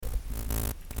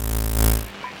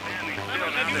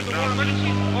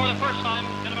emergency for the first time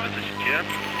in about... This is Jim,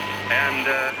 and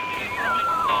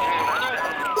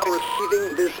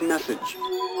receiving this message.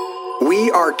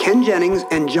 We are Ken Jennings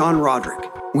and John Roderick.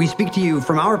 We speak to you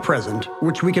from our present,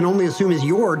 which we can only assume is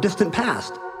your distant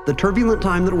past, the turbulent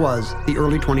time that was the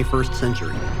early 21st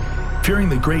century. Fearing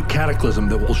the great cataclysm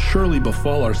that will surely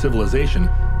befall our civilization,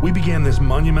 we began this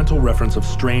monumental reference of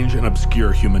strange and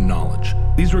obscure human knowledge.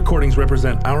 These recordings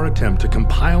represent our attempt to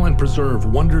compile and preserve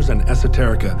wonders and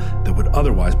esoterica that would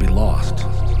otherwise be lost.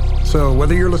 So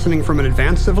whether you're listening from an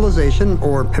advanced civilization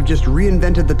or have just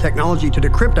reinvented the technology to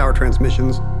decrypt our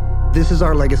transmissions, this is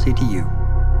our legacy to you.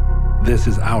 This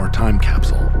is our time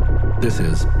capsule. This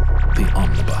is the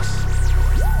Omnibus.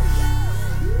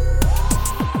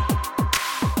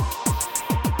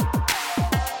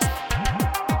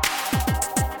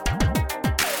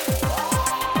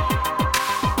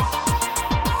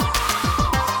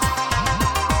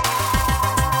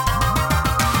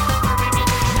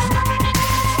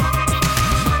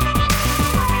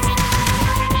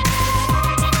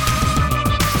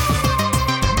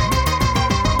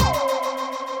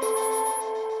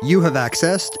 You have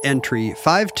accessed entry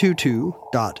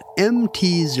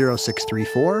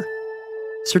 522.MT0634,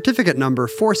 certificate number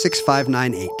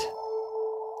 46598.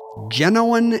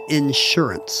 Genuine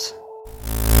Insurance.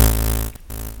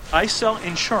 I sell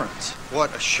insurance.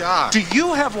 What a shock. Do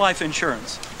you have life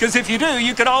insurance? Because if you do,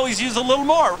 you could always use a little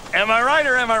more. Am I right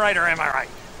or am I right or am I right?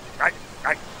 Right.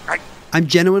 I'm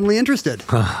genuinely interested.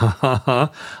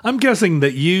 I'm guessing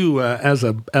that you, as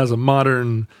a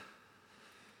modern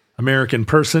American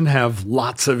person, have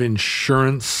lots of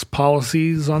insurance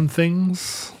policies on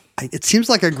things. It seems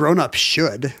like a grown-up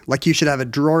should. Like you should have a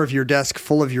drawer of your desk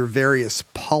full of your various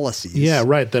policies. Yeah,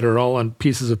 right, that are all on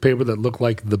pieces of paper that look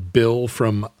like the bill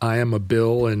from I Am a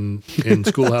Bill in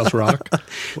Schoolhouse Rock.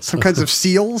 Some kinds of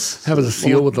seals. Have a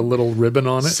seal with a little ribbon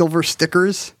on it. Silver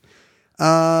stickers. You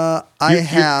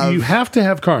have to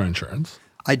have car insurance.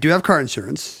 I do have car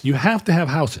insurance. You have to have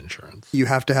house insurance. You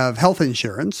have to have health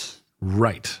insurance.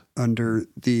 Right. Under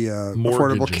the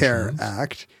Affordable Care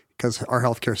Act, because our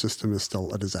healthcare system is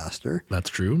still a disaster.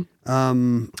 That's true.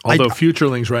 Although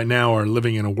futurelings right now are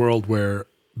living in a world where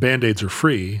Band-Aids are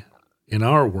free, in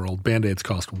our world, Band-Aids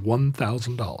cost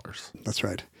 $1,000. That's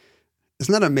right.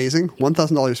 Isn't that amazing?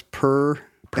 $1,000 per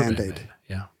Band-Aid.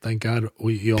 Yeah. Thank God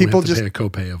you only have to pay a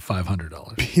copay of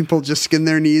 $500. People just skin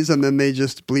their knees and then they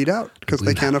just bleed out because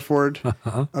they can't afford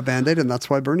a Band-Aid, and that's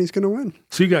why Bernie's going to win.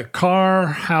 So you got car,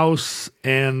 house,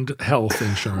 and health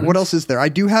insurance. What else is there? I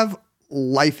do have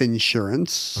life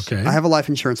insurance. Okay. I have a life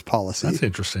insurance policy. That's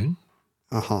interesting.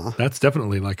 Uh-huh. That's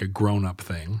definitely like a grown-up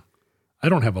thing. I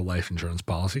don't have a life insurance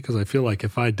policy because I feel like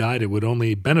if I died, it would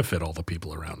only benefit all the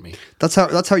people around me. That's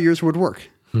how yours would work.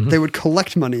 Mm-hmm. They would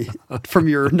collect money from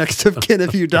your next of kin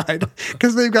if you died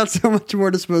because they've got so much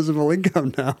more disposable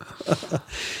income now.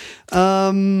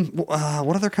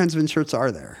 What other kinds of insurance are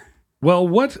there? Well,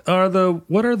 what are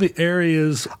the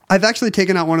areas? I've actually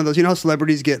taken out one of those. You know how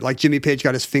celebrities get, like Jimmy Page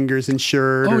got his fingers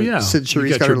insured? Oh, yeah. Sid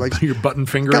Charisse got your button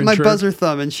finger got insured? my buzzer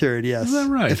thumb insured, yes. Is that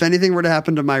right? If anything were to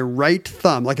happen to my right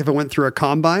thumb, like if it went through a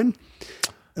combine,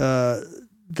 the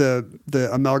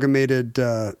Amalgamated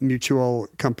Mutual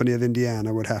Company of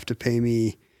Indiana would have to pay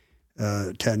me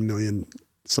 10 million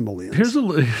simoleons. Here's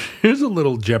a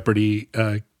little Jeopardy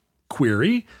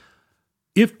query.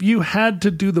 If you had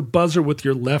to do the buzzer with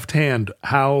your left hand,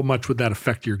 how much would that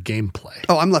affect your gameplay?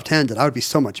 Oh, I'm left-handed. I would be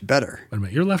so much better. Wait a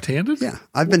minute, you're left-handed? Yeah,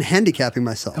 I've been handicapping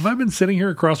myself. Have I been sitting here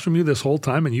across from you this whole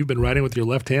time and you've been writing with your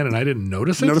left hand and I didn't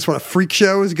notice it? Notice what a freak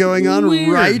show is going on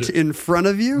Weird. right in front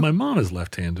of you? My mom is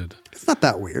left-handed. It's not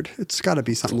that weird. It's got to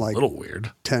be something like a little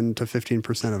weird. 10 to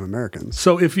 15% of Americans.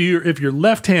 So if your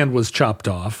left hand was chopped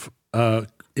off and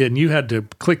you had to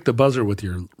click the buzzer with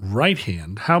your right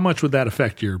hand, how much would that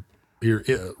affect your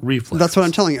reflex? That's what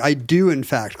I'm telling you. I do, in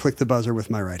fact, click the buzzer with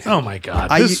my right hand. Oh, my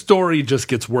God. This story just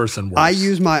gets worse and worse. I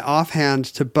use my offhand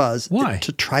to buzz. Why?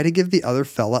 To try to give the other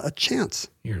fella a chance.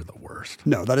 You're the worst.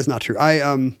 No, that is not true.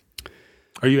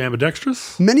 Are you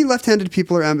ambidextrous? Many left-handed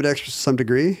people are ambidextrous to some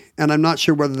degree, and I'm not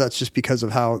sure whether that's just because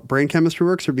of how brain chemistry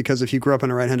works or because if you grew up in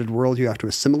a right-handed world, you have to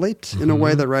assimilate in a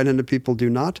way that right-handed people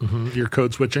do not. Mm-hmm. You're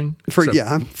code switching? For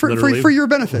your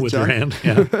benefit, with John. your hand,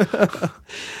 yeah.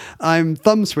 I'm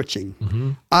thumb switching.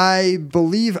 Mm-hmm. I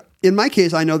believe, in my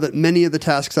case, I know that many of the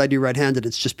tasks I do right-handed,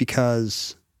 it's just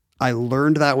because I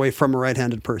learned that way from a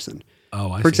right-handed person.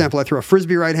 Oh, I see. For example, I throw a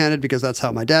Frisbee right-handed because that's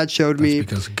how my dad showed me.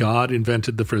 Because God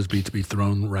invented the Frisbee to be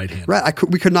thrown right-handed. Right.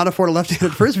 We could not afford a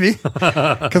left-handed Frisbee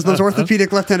because those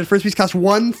orthopedic left-handed Frisbees cost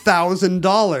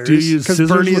 $1,000. Do you use scissors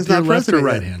Bernie with is not your left or president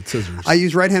right yet. hand? Scissors. I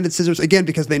use right-handed scissors, again,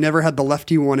 because they never had the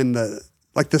lefty one in the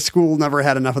Like the school never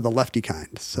had enough of the lefty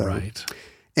kind. So. Right.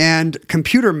 And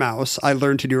computer mouse, I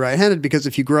learned to do right-handed because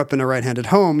if you grew up in a right-handed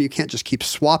home, you can't just keep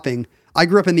swapping. I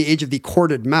grew up in the age of the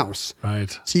corded mouse.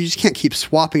 Right. So you just can't keep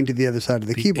swapping to the other side of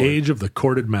the keyboard. Age of the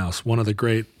Corded Mouse, one of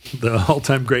the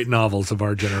all-time great novels of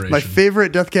our generation. My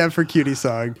favorite Death Cab for Cutie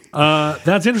song.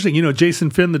 That's interesting. You know, Jason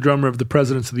Finn, the drummer of the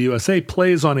Presidents of the USA,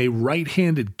 plays on a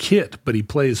right-handed kit, but he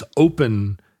plays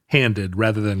open-handed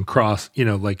rather than cross,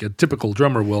 like a typical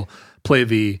drummer will play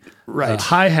the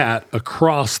hi-hat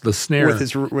across the snare. With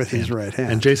his right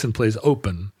hand. And Jason plays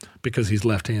open because he's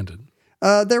left-handed.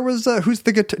 There was, who's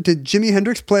the guitar? Did Jimi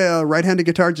Hendrix play a right-handed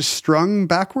guitar just strung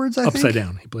backwards, I think? Upside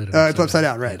down. He played it upside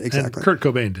down, right, exactly. And Kurt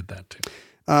Cobain did that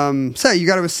too. So you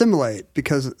got to assimilate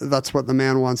because that's what the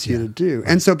man wants you to do.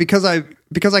 And so because I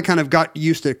kind of got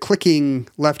used to clicking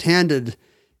left-handed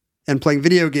and playing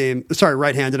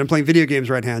right-handed and playing video games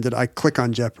right-handed, I click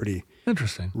on Jeopardy.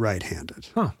 Interesting. Right-handed.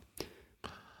 Huh.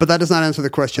 But that does not answer the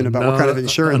question about what kind of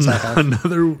insurance I have.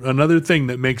 Another thing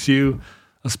that makes you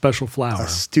a special flower.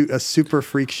 A super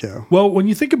freak show. Well, when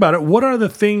you think about it, what are the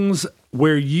things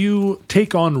where you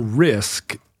take on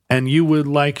risk and you would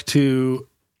like to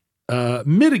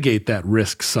mitigate that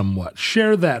risk somewhat,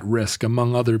 share that risk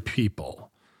among other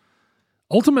people?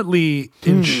 Ultimately,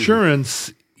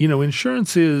 insurance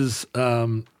is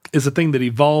a thing that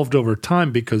evolved over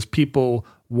time because people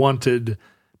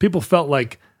felt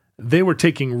like they were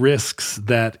taking risks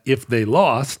that if they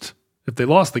lost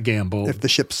the gamble, if the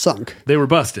ship sunk, they were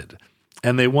busted.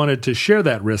 And they wanted to share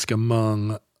that risk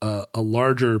among a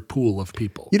larger pool of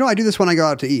people. I do this when I go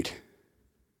out to eat.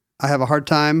 I have a hard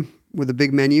time with a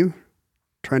big menu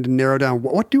trying to narrow down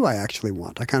what do I actually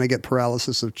want. I kind of get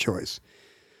paralysis of choice.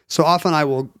 So often I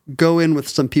will go in with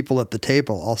some people at the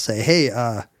table. I'll say, hey,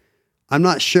 I'm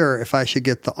not sure if I should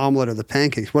get the omelet or the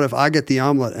pancakes. What if I get the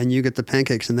omelet and you get the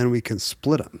pancakes and then we can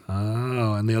split them?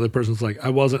 Oh, and the other person's like,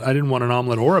 I didn't want an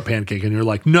omelet or a pancake. And you're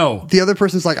like, no. The other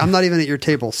person's like, I'm not even at your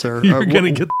table, sir. You're going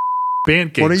to get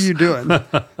pancakes. What are you doing?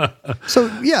 So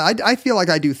yeah, I feel like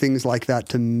I do things like that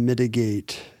to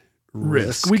mitigate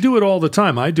risk. We do it all the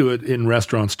time. I do it in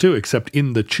restaurants too, except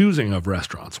in the choosing of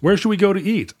restaurants. Where should we go to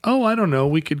eat? Oh, I don't know.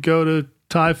 We could go to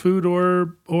Thai food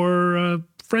or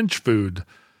French food.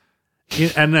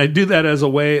 And I do that as a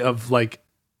way of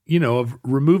of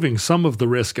removing some of the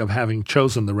risk of having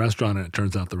chosen the restaurant and it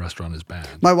turns out the restaurant is bad.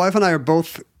 My wife and I are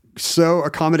both so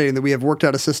accommodating that we have worked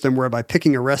out a system where by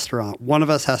picking a restaurant, one of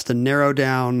us narrows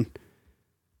down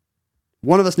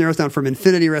from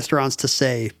infinity restaurants to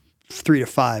say 3 to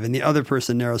 5 and the other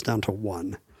person narrows down to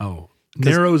 1. Oh,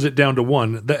 narrows it down to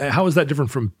 1. How is that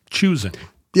different from choosing?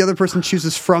 The other person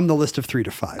chooses from the list of 3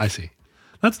 to 5. I see.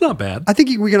 That's not bad. I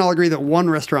think we can all agree that 1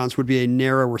 restaurants would be a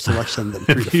narrower selection than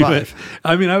 3 to 5.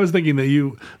 I mean, I was thinking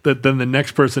that then the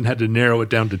next person had to narrow it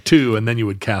down to 2 and then you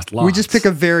would cast lots. We just pick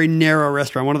a very narrow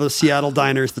restaurant, one of those Seattle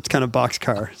diners that's kind of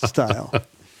boxcar style.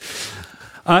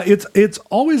 It's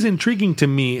always intriguing to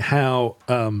me how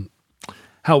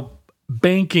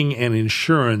banking and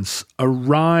insurance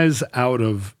arise out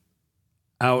of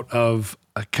a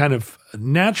kind of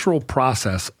natural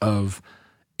process of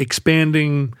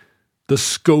expanding the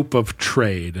scope of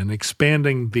trade and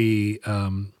expanding the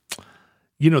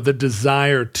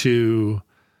desire to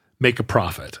make a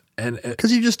profit. And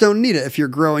because you just don't need it if you're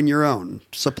growing your own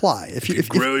supply. If you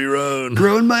grow your own.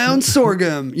 Growing my own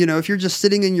sorghum. If you're just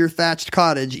sitting in your thatched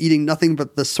cottage eating nothing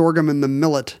but the sorghum and the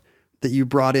millet that you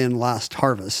brought in last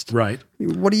harvest. Right.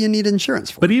 What do you need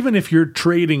insurance for? But even if you're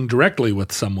trading directly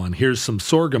with someone, here's some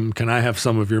sorghum, can I have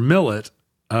some of your millet?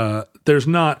 There's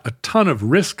not a ton of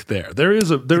risk there. There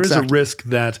is a risk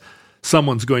that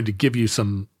someone's going to give you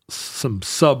some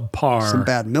subpar, some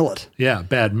bad millet. Yeah,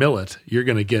 bad millet. You're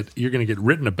gonna get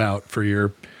written about for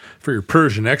your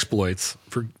Persian exploits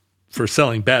for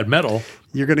selling bad metal.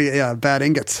 You're gonna get bad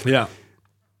ingots. Yeah,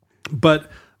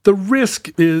 but the risk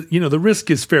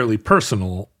is fairly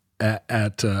personal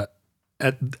at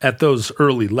those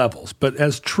early levels. But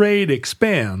as trade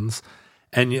expands,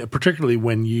 and particularly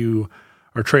when you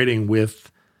are trading with,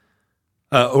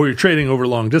 or you're trading over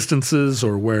long distances,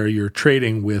 or where you're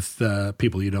trading with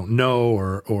people you don't know,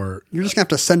 or you're just gonna have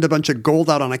to send a bunch of gold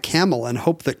out on a camel and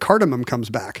hope that cardamom comes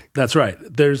back. That's right.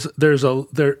 There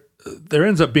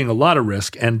ends up being a lot of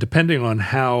risk, and depending on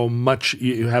how much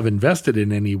you have invested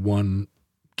in any one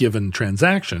given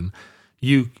transaction,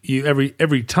 you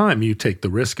every time you take the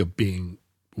risk of being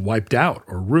wiped out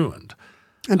or ruined.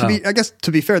 And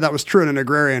to be fair, that was true in an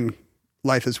agrarian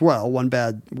life as well, one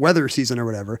bad weather season or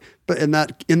whatever. But in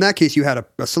that case, you had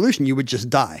a solution. You would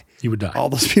just die. You would die. All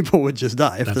those people would just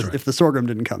die if the sorghum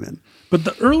didn't come in. But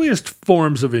the earliest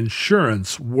forms of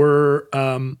insurance were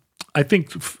I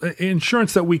think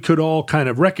insurance that we could all kind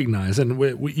of recognize, and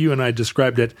you and I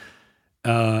described it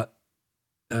a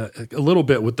little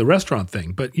bit with the restaurant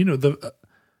thing, but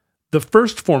the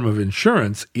first form of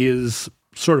insurance is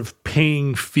sort of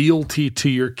paying fealty to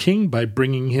your king by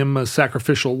bringing him a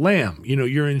sacrificial lamb.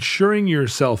 You're insuring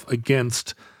yourself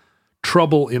against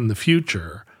trouble in the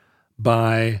future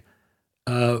by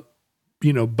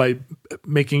by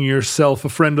making yourself a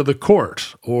friend of the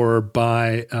court, or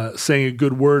by saying a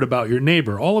good word about your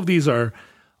neighbor. All of these are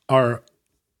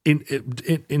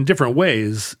in different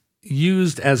ways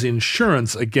used as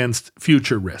insurance against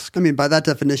future risk. I mean, by that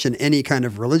definition, any kind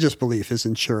of religious belief is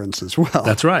insurance as well.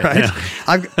 That's right. Yeah.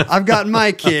 I've got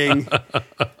my king.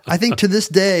 I think to this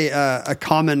day, a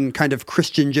common kind of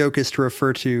Christian joke is to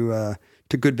refer to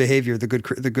good behavior, the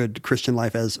good Christian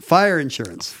life, as fire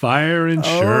insurance. Fire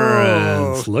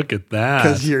insurance. Oh, look at that.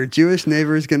 Because your Jewish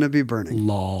neighbor is going to be burning.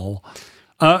 Lol.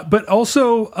 But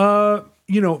also,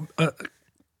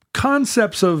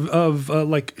 concepts of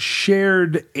like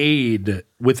shared aid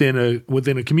within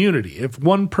a community. If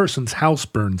one person's house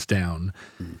burns down,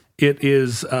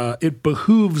 it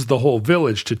behooves the whole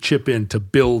village to chip in to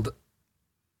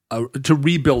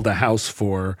rebuild a house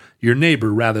for your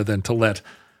neighbor, rather than to let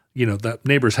that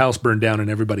neighbor's house burn down and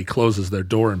everybody closes their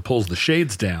door and pulls the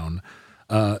shades down.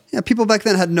 People back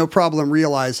then had no problem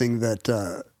realizing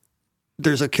that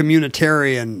there's a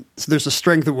communitarian, so there's a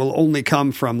strength that will only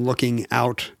come from looking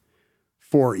out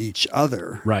for each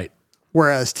other. Right.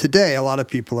 Whereas today, a lot of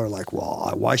people are like,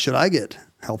 well, why should I get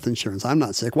health insurance? I'm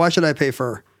not sick. Why should I pay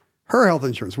for her health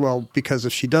insurance? Well, because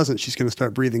if she doesn't, she's going to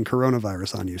start breathing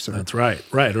coronavirus on you. So that's right.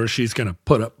 Right. Or she's going to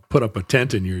put up a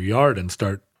tent in your yard and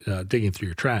start digging through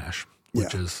your trash,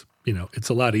 which is, it's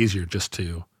a lot easier just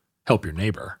to help your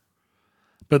neighbor.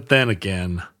 But then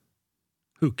again,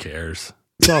 who cares?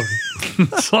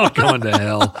 It's all going to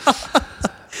hell.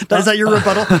 Is that your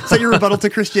rebuttal? Is that your rebuttal to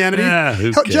Christianity? Yeah,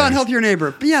 who cares? John, help your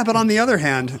neighbor. Yeah, but on the other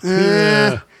hand,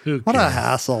 what a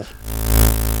hassle.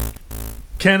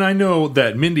 Ken, I know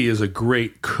that Mindy is a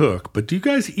great cook, but do you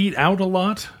guys eat out a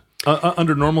lot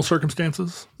under normal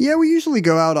circumstances? Yeah, we usually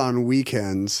go out on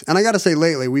weekends. And I got to say,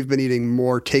 lately, we've been eating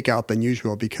more takeout than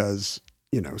usual because,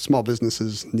 small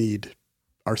businesses need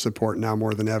our support now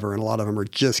more than ever. And a lot of them are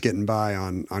just getting by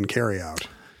on carryout.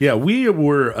 Yeah, we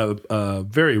were a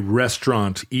very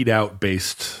restaurant eat-out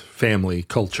based family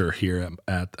culture here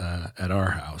at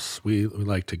our house. We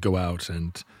like to go out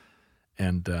and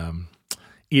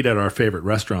eat at our favorite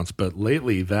restaurants, but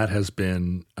lately that has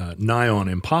been nigh on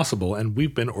impossible, and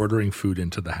we've been ordering food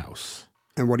into the house.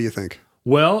 And what do you think?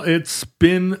 Well, it's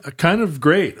been kind of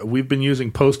great. We've been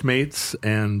using Postmates,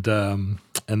 and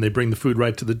they bring the food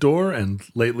right to the door. And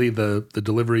lately, the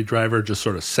delivery driver just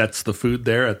sort of sets the food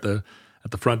there at the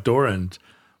front door and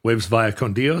waves via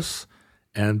con Dios.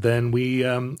 And then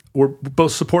we're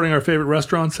both supporting our favorite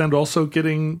restaurants and also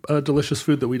getting delicious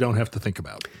food that we don't have to think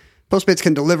about. Postmates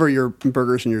can deliver your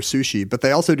burgers and your sushi, but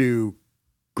they also do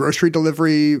grocery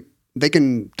delivery. They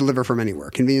can deliver from anywhere.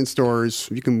 Convenience stores,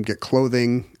 you can get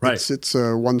clothing. Right. It's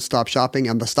a one-stop shopping,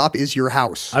 and the stop is your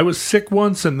house. I was sick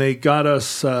once, and they got us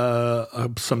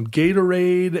some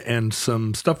Gatorade and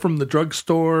some stuff from the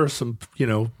drugstore, some,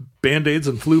 Band-Aids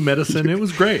and flu medicine. It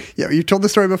was great. Yeah, you told the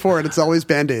story before, and it's always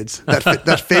Band-Aids.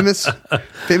 That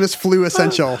famous flu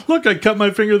essential. Look, I cut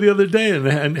my finger the other day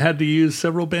and had to use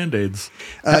several Band-Aids.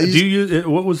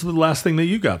 What was the last thing that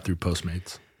you got through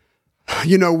Postmates?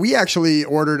 We actually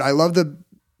ordered, I love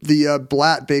the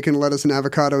Blatt bacon, lettuce, and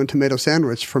avocado and tomato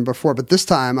sandwich from before, but this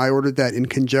time I ordered that in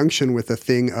conjunction with a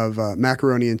thing of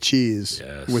macaroni and cheese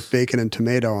with bacon and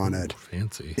tomato on it.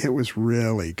 Fancy. It was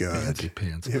really good. Fancy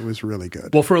pants. It was really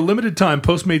good. Well, for a limited time,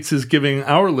 Postmates is giving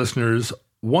our listeners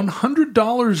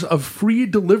 $100 of free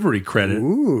delivery credit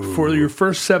for your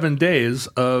first 7 days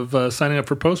of signing up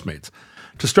for Postmates.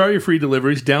 To start your free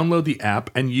deliveries, download the app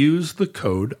and use the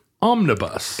code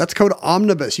Omnibus. That's code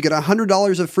Omnibus. You get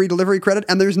 $100 of free delivery credit,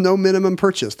 and there's no minimum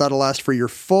purchase. That'll last for your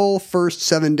full first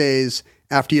 7 days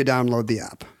after you download the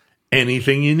app.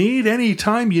 Anything you need,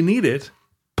 anytime you need it,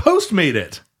 Postmate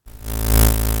it.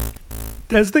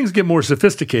 As things get more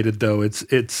sophisticated, though,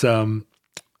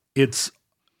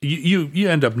 you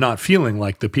end up not feeling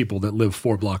like the people that live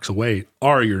 4 blocks away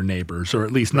are your neighbors, or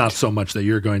at least not so much that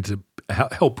you're going to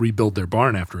help rebuild their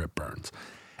barn after it burns.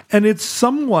 And it's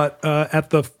somewhat at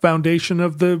the foundation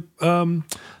of the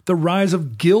rise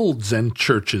of guilds and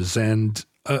churches and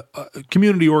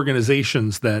community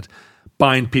organizations that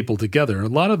bind people together. A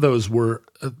lot of those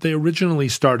they originally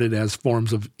started as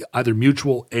forms of either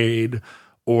mutual aid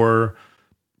or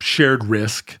shared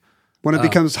risk. When it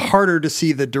becomes harder to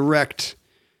see the direct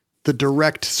the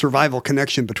direct survival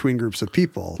connection between groups of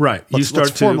people. Right. Let's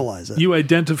formalize it. You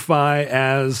identify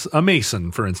as a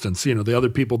Mason, for instance, the other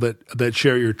people that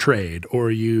share your trade,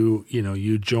 or you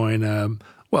join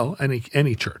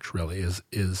any church really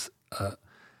is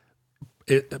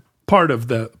part of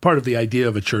the idea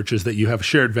of a church is that you have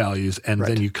shared values and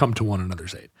then you come to one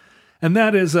another's aid. And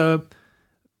that is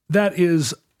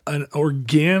an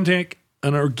organic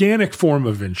form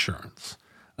of insurance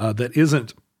that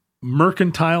isn't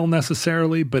mercantile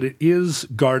necessarily, but it is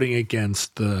guarding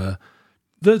against the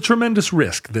tremendous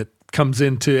risk that comes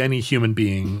into any human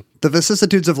being. The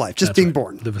vicissitudes of life, just being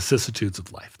born. The vicissitudes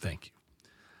of life. Thank you.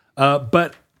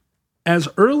 But as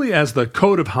early as the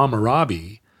Code of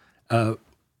Hammurabi,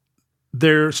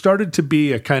 there started to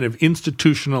be a kind of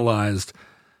institutionalized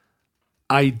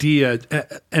idea,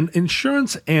 and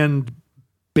insurance and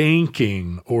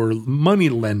banking or money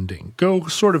lending go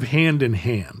sort of hand in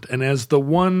hand. And as the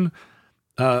one,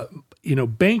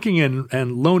 banking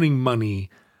and loaning money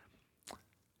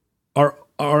are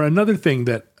another thing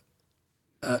that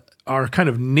are kind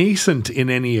of nascent in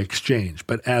any exchange.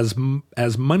 But as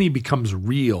money becomes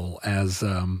real, as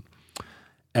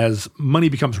money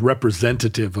becomes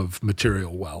representative of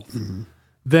material wealth,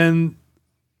 then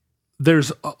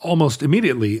there's almost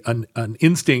immediately an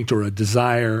instinct or a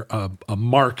desire, a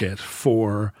market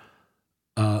for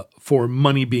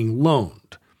money being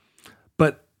loaned.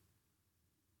 But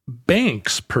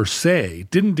banks per se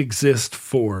didn't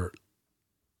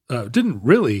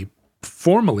really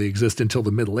formally exist until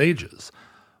the Middle Ages.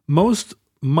 Most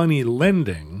money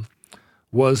lending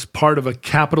was part of a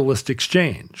capitalist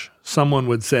exchange. Someone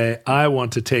would say, I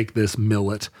want to take this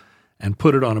millet and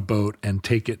put it on a boat and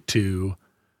take it to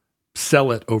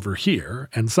sell it over here.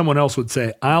 And someone else would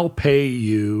say, I'll pay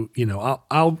you,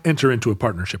 I'll enter into a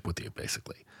partnership with you,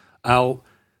 basically. I'll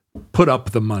put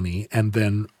up the money and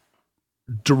then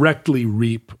directly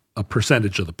reap a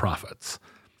percentage of the profits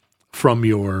from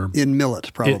your... In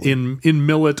millet, probably. In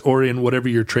millet or in whatever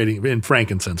you're trading, in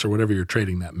frankincense or whatever you're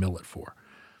trading that millet for.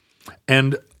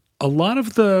 And a lot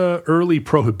of the early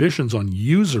prohibitions on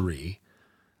usury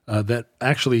that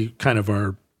actually kind of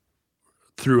are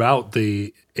throughout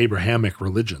the Abrahamic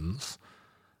religions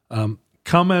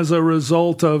come as a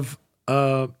result of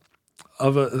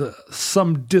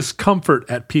some discomfort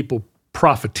at people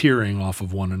profiteering off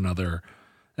of one another,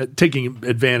 taking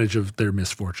advantage of their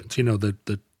misfortunes.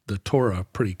 The Torah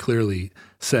pretty clearly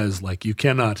says, you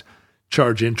cannot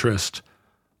charge interest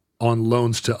on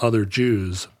loans to other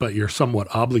Jews, but you're somewhat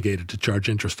obligated to charge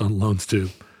interest on loans to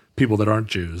people that aren't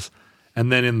Jews.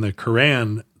 And then in the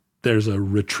Quran, there's a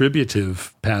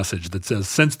retributive passage that says,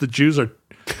 since the Jews are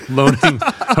loaning,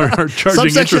 are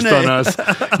charging interest on us,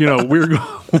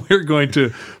 we're going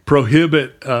to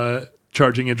prohibit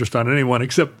charging interest on anyone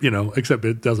except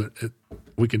it doesn't.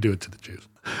 We can do it to the Jews.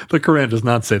 The Quran does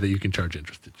not say that you can charge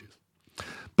interest to Jews.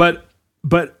 But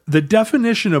the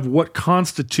definition of what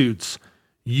constitutes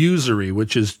usury,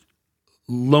 which is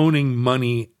loaning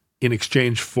money in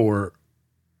exchange for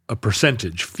a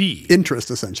percentage fee. Interest,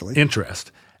 essentially.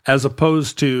 Interest, as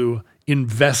opposed to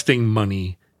investing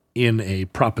money in a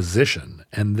proposition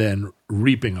and then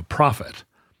reaping a profit.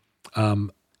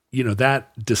 That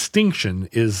distinction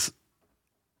is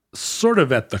sort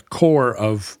of at the core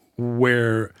of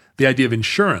where the idea of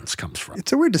insurance comes from.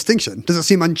 It's a weird distinction. Does it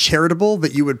seem uncharitable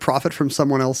that you would profit from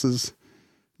someone else's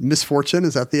misfortune?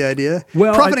 Is that the idea?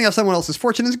 Well, profiting off someone else's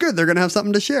fortune is good. They're going to have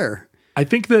something to share. I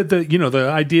think that the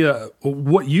idea,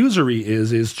 what usury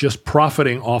is just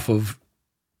profiting off of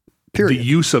the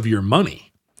use of your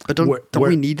money. But don't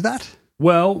we need that?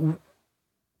 Well,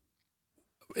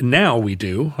 now we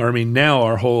do. Now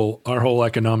our whole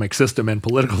economic system and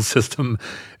political system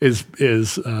is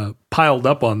piled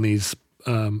up on these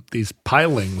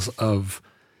pilings of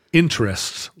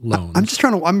interest loans.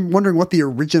 I'm wondering what the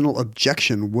original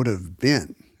objection would have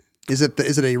been. Is it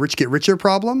a rich get richer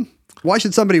problem? Why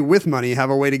should somebody with money have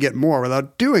a way to get more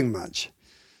without doing much?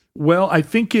 Well, I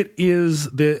think it is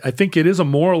a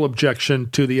moral objection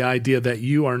to the idea that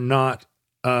you are not,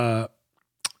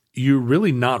 you're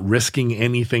really not risking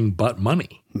anything but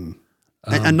money.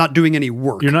 And not doing any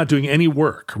work. You're not doing any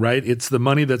work, right? It's the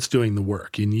money that's doing the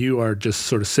work, and you are just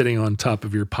sort of sitting on top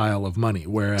of your pile of money.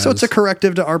 Whereas, so it's a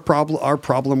corrective to our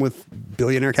problem with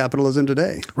billionaire capitalism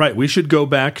today. Right. We should go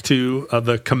back to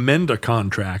the Commenda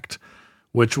contract,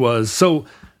 which was so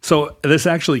this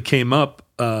actually came up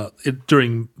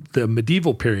during the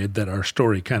medieval period that our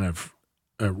story kind of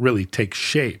really takes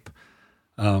shape.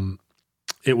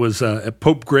 It was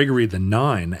Pope Gregory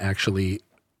IX actually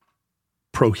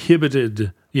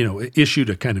prohibited, issued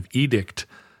a kind of edict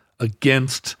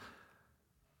against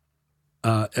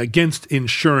against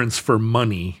insurance for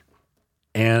money,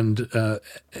 and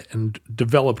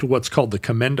developed what's called the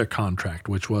Commenda contract,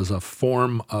 which was a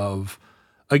form of,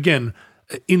 again,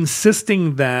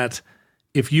 insisting that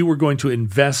if you were going to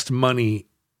invest money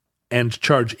and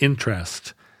charge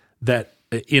interest, that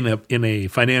in a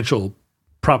financial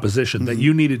proposition, that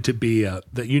you needed to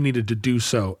do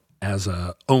so as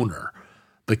a owner.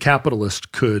 The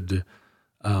capitalist could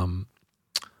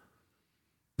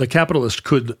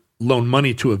loan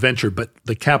money to a venture, but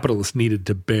the capitalist needed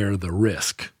to bear the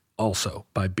risk also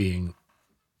by being,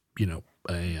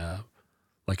 a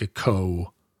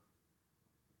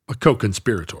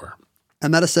co-conspirator.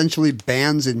 And that essentially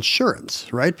bans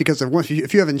insurance, right? Because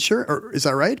if you have insurance, or is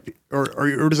that right?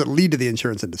 Or does it lead to the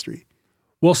insurance industry?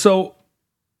 Well, so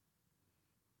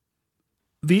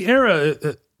the era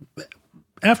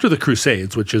after the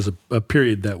Crusades, which is a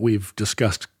period that we've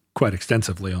discussed quite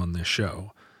extensively on this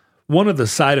show, one of the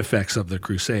side effects of the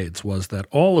Crusades was that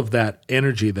all of that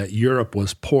energy that Europe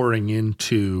was pouring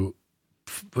into,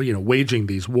 waging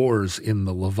these wars in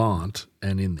the Levant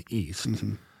and in the East,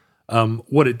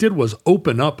 what it did was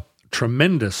open up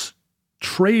tremendous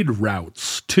trade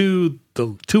routes to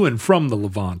and from the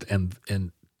Levant and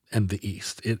the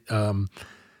East. It,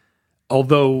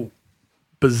 although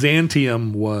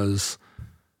Byzantium was,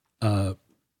 kind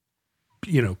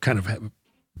of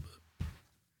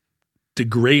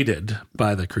degraded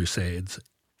by the Crusades,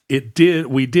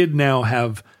 we did now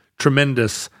have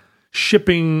tremendous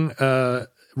shipping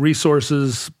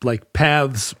resources, like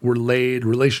paths were laid,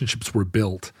 relationships were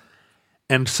built.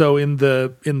 And so in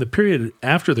the period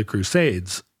after the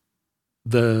Crusades,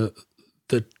 the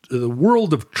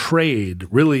world of trade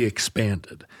really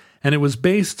expanded, and it was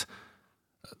based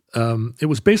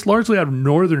largely out of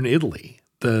northern Italy.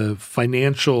 The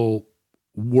financial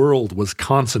world was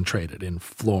concentrated in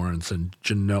Florence and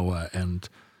Genoa,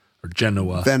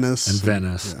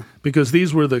 Venice, yeah. Because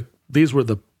these were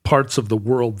the parts of the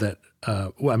world that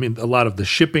a lot of the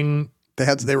shipping.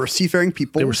 They were seafaring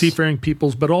peoples. They were seafaring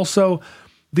peoples, but also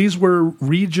these were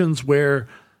regions where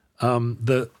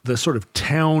the sort of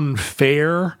town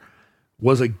fair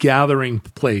was a gathering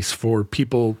place for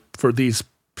people, for these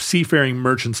seafaring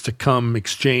merchants to come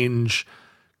exchange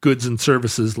goods and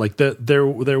services. Like there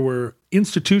were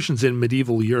institutions in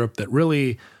medieval Europe that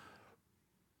really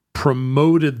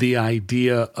promoted the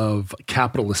idea of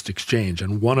capitalist exchange,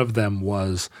 and one of them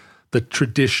was the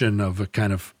tradition of a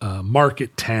kind of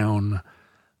market town.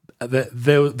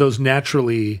 Those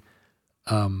naturally,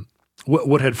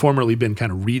 what had formerly been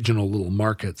kind of regional little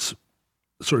markets,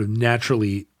 sort of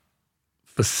naturally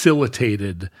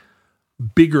facilitated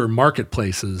bigger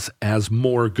marketplaces as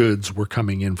more goods were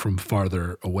coming in from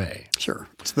farther away. Sure,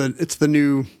 it's the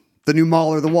new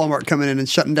mall or the Walmart coming in and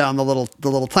shutting down the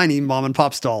little tiny mom and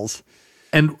pop stalls,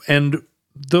 and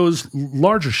those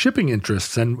larger shipping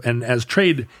interests, and as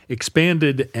trade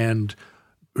expanded and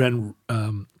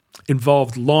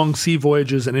involved long sea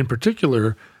voyages, and in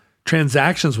particular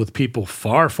transactions with people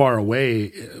far, far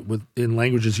away in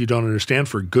languages you don't understand,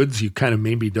 for goods you kind of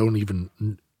maybe don't even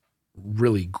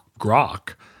really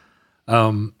grok.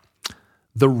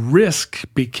 The risk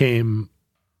became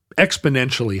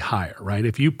exponentially higher, right?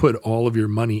 If you put all of your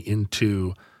money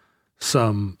into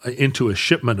a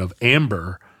shipment of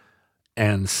amber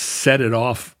and set it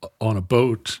off on a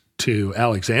boat to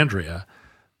Alexandria,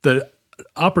 the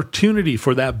opportunity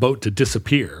for that boat to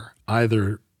disappear,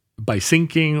 either by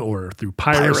sinking or through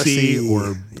piracy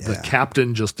or the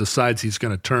captain just decides he's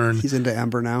going to turn. He's into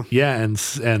amber now. Yeah, and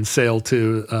sail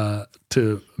to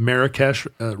Marrakesh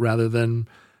rather than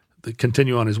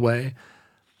continue on his way.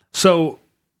 So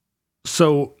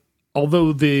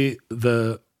although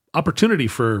the opportunity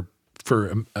for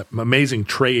amazing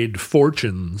trade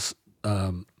fortunes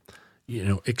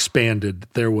expanded,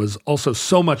 there was also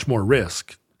so much more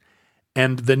risk,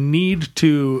 and the need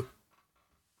to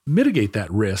mitigate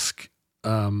that risk,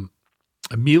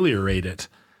 ameliorate it,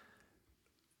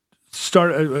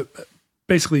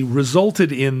 basically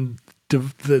resulted in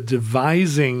the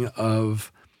devising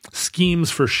of schemes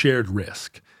for shared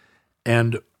risk.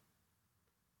 And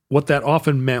what that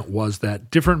often meant was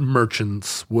that different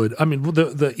merchants would,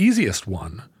 the easiest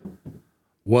one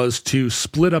was to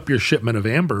split up your shipment of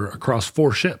amber across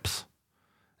 4 ships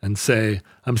and say,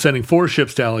 I'm sending 4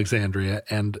 ships to Alexandria,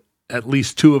 and at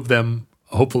least 2 of them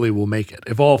hopefully will make it.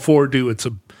 If all 4 do, it's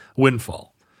a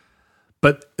windfall.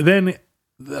 But then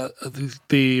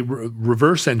the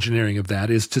reverse engineering of that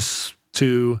is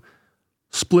to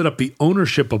split up the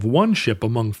ownership of one ship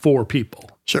among 4 people.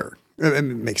 Sure. It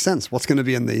makes sense. What's going to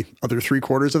be in the other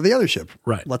 3/4 of the other ship?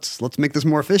 Right. Let's make this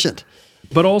more efficient.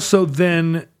 But also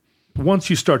then once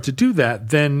you start to do that,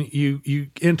 then you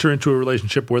enter into a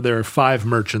relationship where there are 5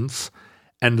 merchants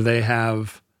and they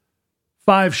have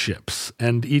 5 ships,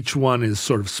 and each one is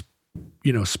sort of,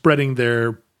 spreading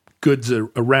their goods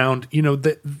around.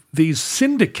 These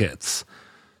syndicates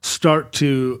start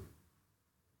to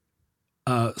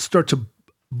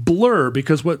blur,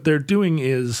 because what they're doing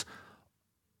is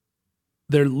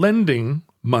they're lending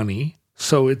money,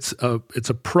 so it's a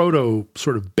proto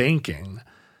sort of banking,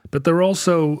 but they're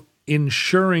also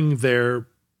insuring their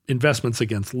investments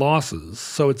against losses.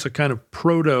 So it's a kind of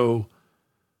proto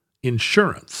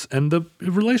insurance, and the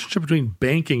relationship between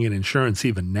banking and insurance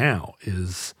even now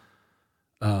is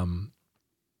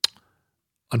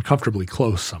uncomfortably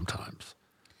close sometimes.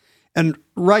 And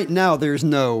right now, there's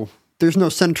no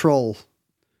central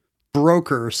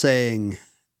broker saying,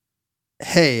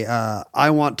 "Hey, I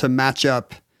want to match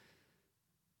up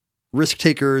risk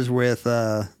takers with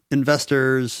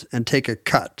investors and take a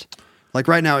cut." Like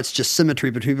right now, it's just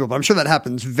symmetry between people, but I'm sure that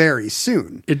happens very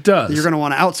soon. It does. You're going to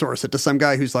want to outsource it to some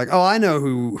guy who's like, "Oh, I know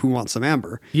who wants some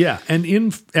amber." Yeah, and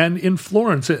in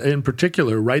Florence in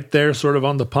particular, right there, sort of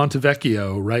on the Ponte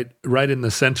Vecchio, right in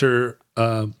the center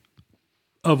of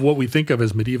what we think of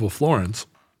as medieval Florence,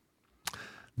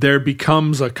 there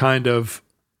becomes a kind of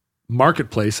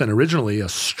marketplace, and originally a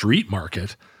street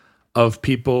market, of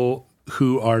people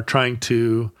who are trying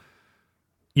to,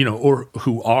 or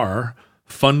who are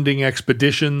funding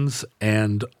expeditions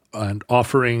and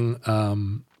offering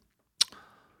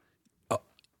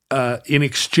in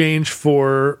exchange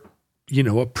for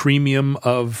a premium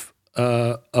of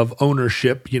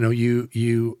ownership.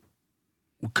 You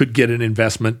could get an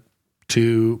investment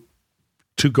to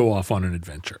go off on an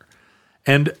adventure,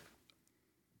 and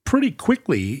pretty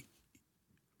quickly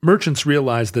merchants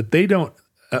realize that they don't.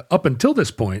 Up until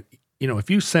this point, if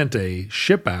you sent a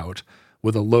ship out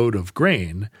with a load of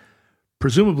grain,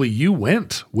 presumably you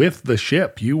went with the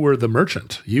ship. You were the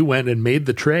merchant. You went and made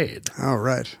the trade. Oh,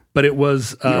 right. But it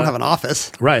was you don't have an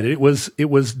office, right? It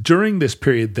was during this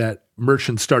period that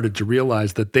merchants started to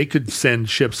realize that they could send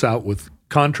ships out with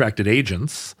contracted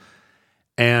agents,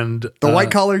 and the white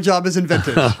collar job is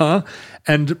invented.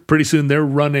 And pretty soon they're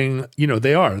running.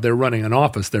 They're running an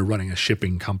office. They're running a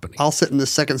shipping company. I'll sit in the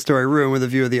second story room with a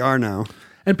view of the Arno.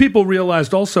 And people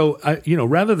realized also,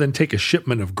 rather than take a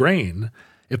shipment of grain,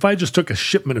 if I just took a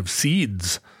shipment of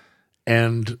seeds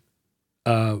and,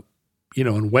 and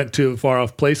went to a far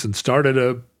off place and started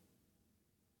a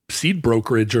seed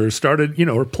brokerage, or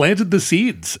or planted the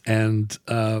seeds, and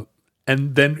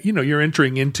then, you're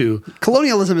entering into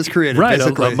colonialism is created, right?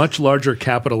 Basically. A much larger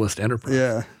capitalist enterprise.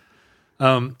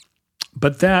 Yeah.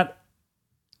 But that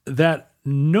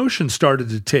notion started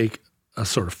to take a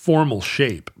sort of formal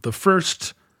shape. The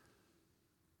first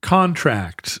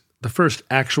contract, the first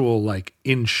actual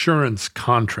insurance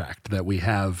contract that we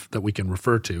have that we can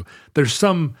refer to. There's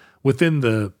some within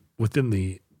the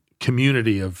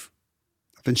community of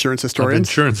insurance historians.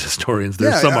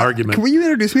 There's some argument. Will you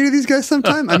introduce me to these guys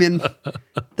sometime? I mean,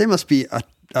 they must be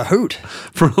a hoot.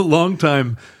 For a long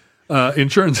time,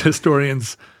 insurance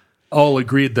historians all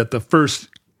agreed that the first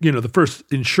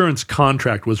insurance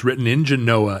contract was written in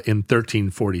Genoa in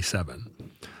 1347.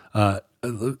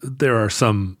 There are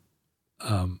some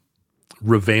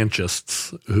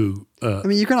revanchists who.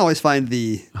 You can always find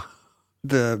the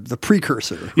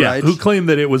precursor, right? Who claim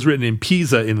that it was written in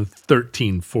Pisa in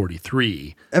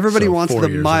 1343. Everybody wants the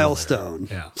milestone.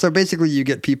 Yeah. So basically, you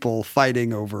get people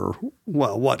fighting over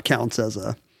what counts as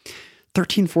a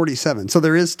 1347. So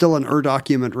there is still an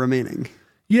document remaining.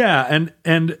 Yeah,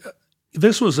 and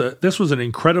this was an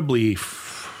incredibly,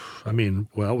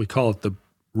 we call it the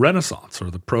Renaissance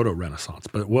or the Proto-Renaissance.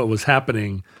 But what was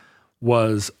happening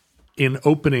was in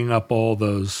opening up all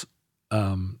those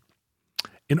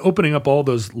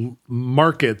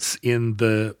markets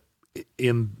in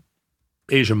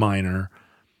Asia Minor,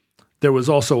 there was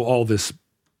also all this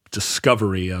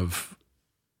discovery of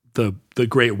the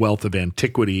great wealth of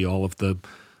antiquity, all of the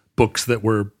books that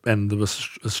were, and the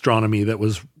astronomy that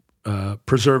was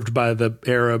preserved by the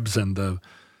Arabs, and the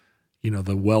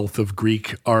wealth of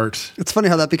Greek art. It's funny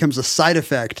how that becomes a side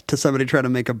effect to somebody trying to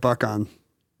make a buck on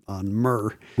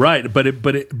myrrh. Right, but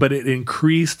it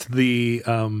increased the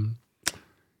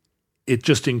it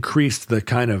just increased the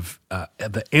kind of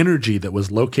the energy that was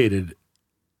located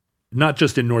not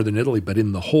just in northern Italy, but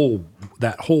in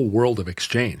that whole world of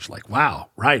exchange. Like, wow,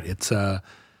 right? It's I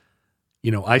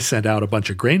sent out a bunch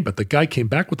of grain, but the guy came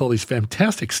back with all these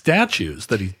fantastic statues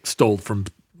that he stole from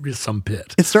some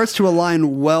pit. It starts to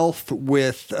align wealth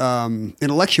with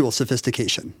intellectual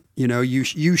sophistication.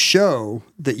 You show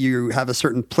that you have a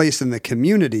certain place in the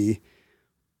community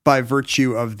by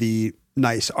virtue of the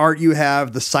nice art you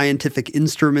have, the scientific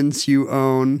instruments you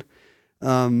own.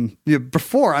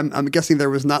 Before, I'm guessing there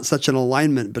was not such an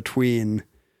alignment between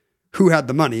who had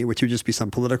the money, which would just be some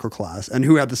political class, and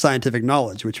who had the scientific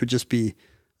knowledge, which would just be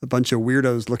a bunch of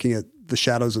weirdos looking at the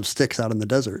shadows of sticks out in the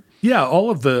desert. Yeah,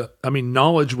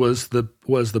 knowledge was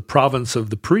the province of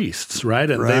the priests,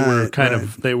 right? And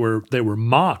they were they were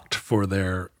mocked for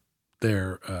their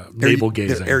navel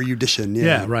gazing, their erudition.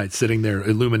 Yeah, right, sitting there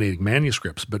illuminating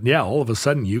manuscripts. But yeah, all of a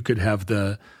sudden you could have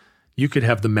the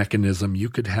mechanism, you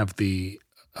could have the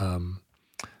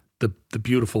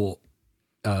beautiful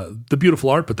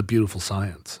art, but the beautiful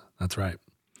science. That's right.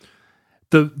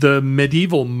 The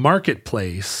medieval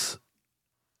marketplace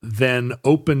then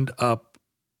opened up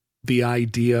the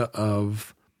idea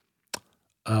of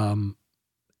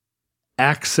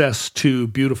access to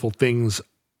beautiful things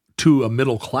to a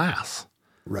middle class.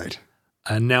 Right.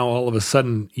 And now all of a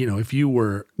sudden, if you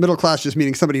were... Middle class just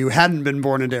meaning somebody who hadn't been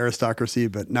born into aristocracy,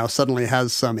 but now suddenly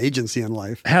has some agency in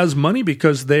life. Has money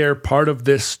because they are part of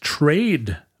this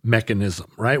trade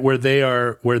mechanism, right? Where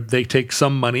they take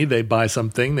some money, they buy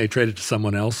something, they trade it to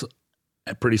someone else.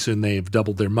 Pretty soon they've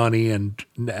doubled their money, and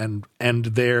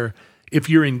they're, if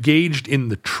you're engaged in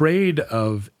the trade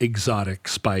of exotic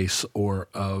spice or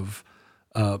of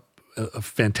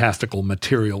fantastical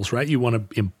materials, right? You want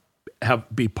to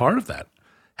be part of that,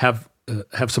 have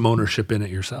some ownership in it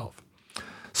yourself.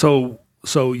 So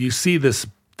you see this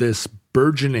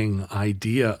burgeoning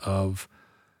idea of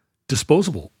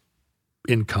disposable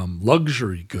income,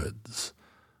 luxury goods,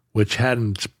 which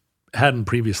hadn't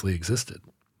previously existed.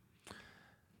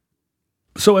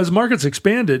 So as markets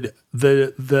expanded,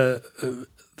 the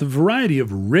variety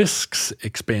of risks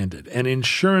expanded, and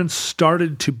insurance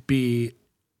started to be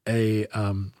a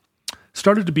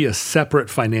separate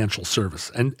financial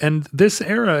service. And this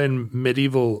era in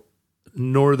medieval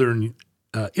northern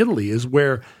Italy is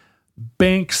where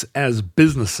banks as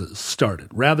businesses started,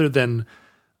 rather than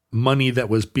money that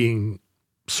was being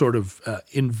sort of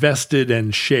invested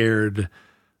and shared,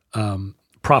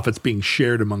 profits being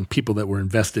shared among people that were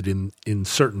invested in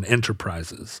certain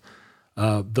enterprises.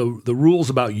 The rules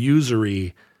about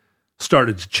usury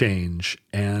started to change,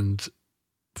 and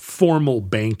formal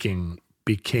banking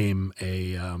became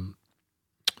a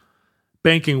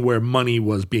banking where money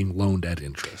was being loaned at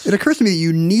interest. It occurs to me that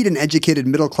you need an educated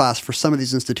middle class for some of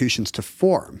these institutions to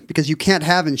form, because you can't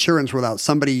have insurance without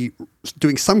somebody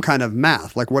doing some kind of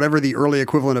math, like whatever the early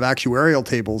equivalent of actuarial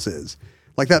tables is.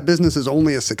 Like that business is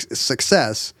only a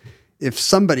success if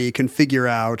somebody can figure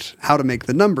out how to make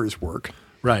the numbers work.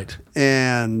 Right.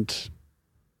 And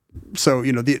so,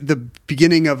 the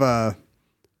beginning of a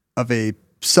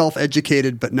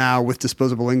self-educated but now with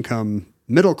disposable income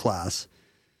middle class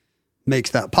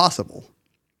makes that possible.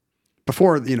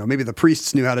 Before, maybe the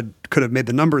priests could have made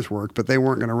the numbers work, but they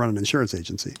weren't going to run an insurance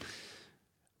agency.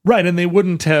 Right, and they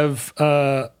wouldn't have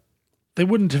had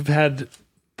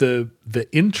the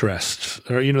interest,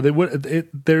 or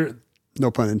they're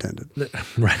no pun intended.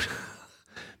 Right.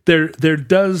 There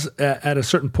does at a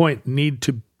certain point need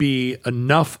to be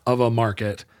enough of a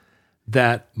market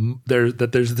that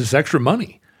there's this extra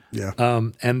money. Yeah.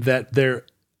 And that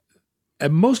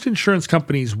most insurance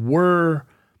companies were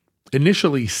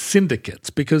initially syndicates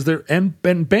because and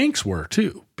banks were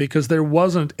too, because there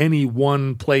wasn't any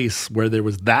one place where there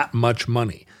was that much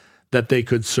money that they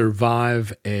could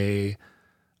survive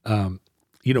one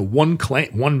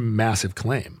massive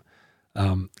claim.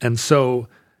 And so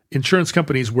insurance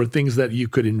companies were things that you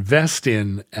could invest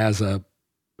in as a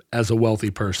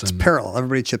wealthy person. It's parallel.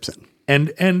 Everybody chips in.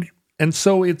 And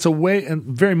so it's a way, and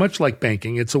very much like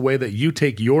banking, it's a way that you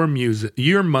take your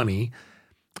money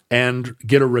and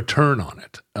get a return on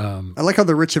it. I like how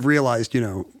the rich have realized,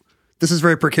 this is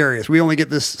very precarious. We only get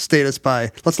this status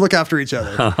by, let's look after each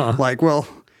other. Like, well,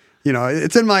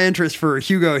 it's in my interest for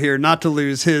Hugo here not to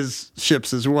lose his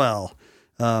ships as well.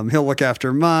 He'll look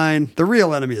after mine. The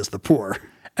real enemy is the poor.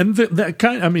 And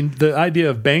the idea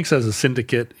of banks as a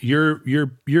syndicate,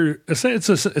 it's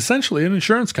essentially an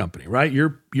insurance company, right?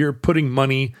 You're putting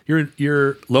money,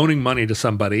 you're loaning money to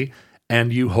somebody,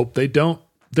 and you hope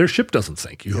their ship doesn't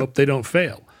sink. You hope they don't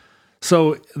fail.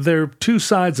 So they're two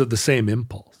sides of the same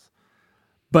impulse.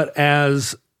 But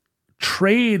as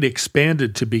trade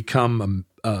expanded to become,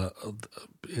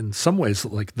 in some ways,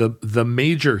 like the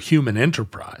major human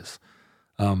enterprise,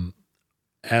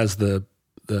 as the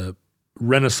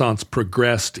Renaissance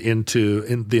progressed in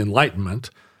the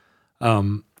Enlightenment,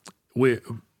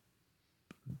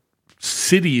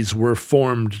 cities were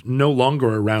formed no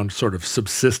longer around sort of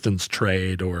subsistence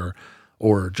trade or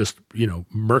just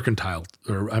mercantile,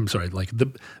 or I'm sorry, like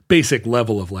the basic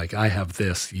level of like, I have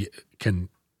this,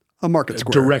 a market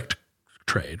square. direct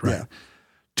trade, right? Yeah.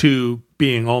 To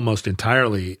being almost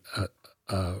entirely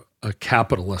a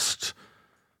capitalist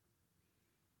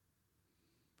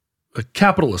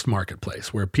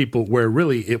marketplace where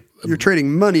you're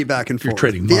trading money back and forth.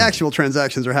 trading the money. actual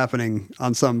transactions are happening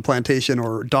on some plantation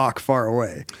or dock far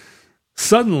away.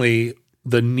 Suddenly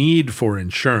the need for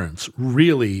insurance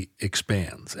really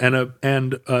expands, and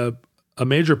a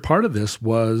major part of this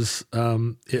was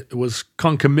it was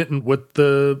concomitant with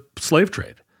the slave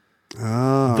trade.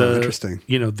 Oh, interesting.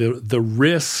 The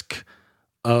risk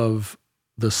of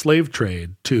the slave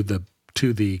trade to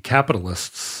the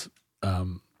capitalists.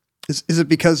 Is it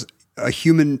because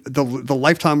the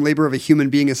lifetime labor of a human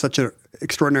being is such an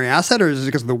extraordinary asset, or is it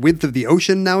because of the width of the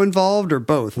ocean now involved, or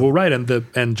both? Well, right,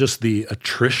 and just the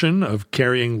attrition of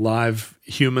carrying live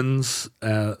humans.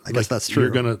 I guess that's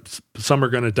true. Some are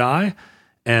gonna die,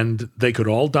 and they could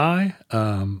all die.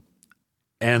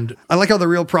 And I like how the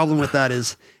real problem with that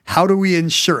is how do we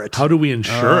insure it? How do we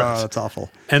insure it? Oh, that's awful.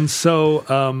 And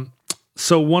so,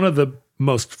 so one of the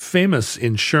most famous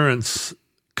insurance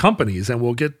companies, and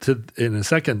we'll get to in a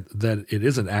second that it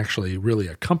isn't actually really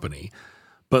a company,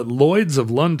 but Lloyd's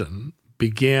of London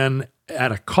began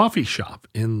at a coffee shop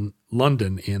in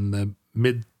London in the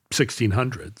mid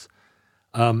 1600s,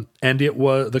 and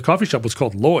the coffee shop was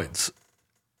called Lloyd's.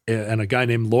 And a guy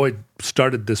named Lloyd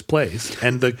started this place.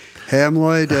 And hey, I'm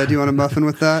Lloyd. Do you want a muffin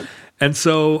with that? And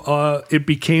so it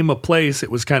became a place. It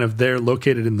was kind of there,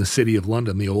 located in the city of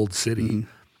London, the old city. Mm-hmm.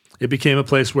 It became a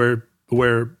place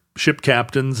where ship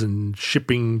captains and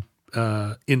shipping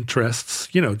interests,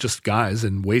 just guys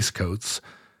in waistcoats,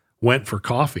 went for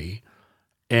coffee.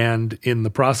 And in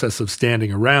the process of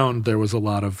standing around, there was a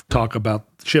lot of talk about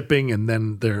shipping, and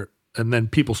then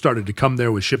people started to come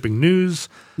there with shipping news.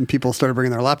 And people started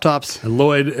bringing their laptops. And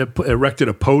Lloyd erected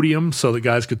a podium so the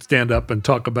guys could stand up and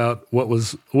talk about what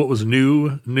was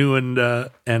new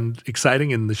and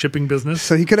exciting in the shipping business.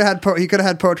 So he could have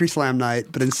had poetry slam night,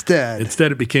 but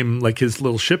instead it became like his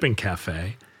little shipping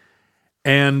cafe.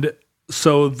 And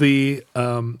so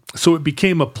it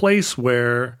became a place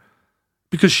where,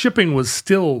 because shipping was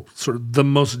still sort of the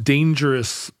most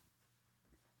dangerous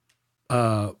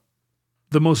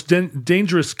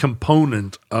dangerous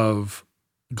component of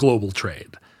global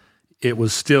trade. It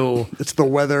was still... It's the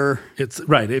weather. It's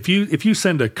right. If you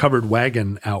send a covered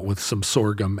wagon out with some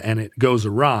sorghum and it goes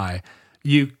awry,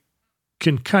 you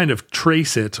can kind of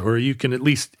trace it, or you can at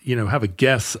least, have a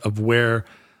guess of what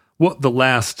the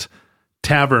last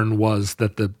tavern was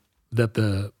that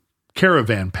the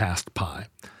caravan passed by.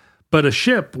 But a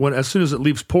ship, as soon as it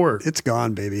leaves port, it's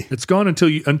gone, baby. It's gone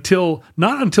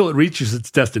not until it reaches its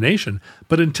destination,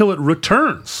 but until it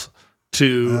returns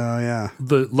to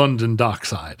the London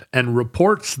dockside and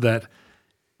reports that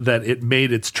it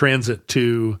made its transit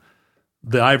to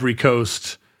the Ivory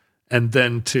Coast, and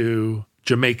then to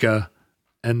Jamaica,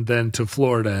 and then to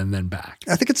Florida, and then back.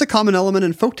 I think it's a common element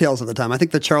in folktales at the time. I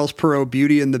think the Charles Perrault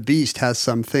Beauty and the Beast has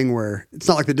something where it's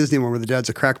not like the Disney one where the dad's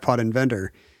a crackpot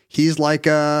inventor. He's like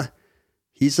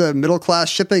he's a middle-class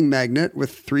shipping magnate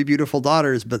with 3 beautiful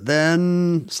daughters, but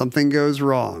then something goes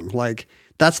wrong. Like,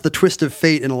 that's the twist of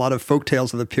fate in a lot of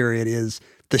folktales of the period, is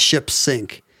the ships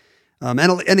sink. And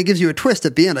it gives you a twist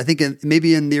at the end. I think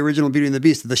maybe in the original Beauty and the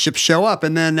Beast, the ships show up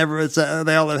and then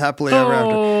they all live happily ever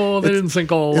after. Oh, they didn't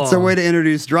sink all along. It's a way to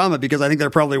introduce drama, because I think there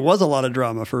probably was a lot of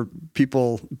drama for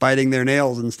people biting their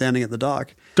nails and standing at the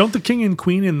dock. Don't the king and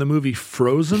queen in the movie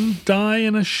Frozen die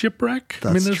in a shipwreck?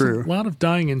 That's there's true. A lot of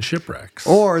dying in shipwrecks.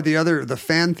 Or the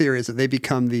fan theory is that they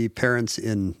become the parents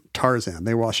in Tarzan.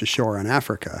 They wash ashore in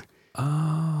Africa.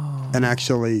 Oh. And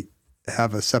actually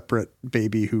have a separate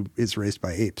baby who is raised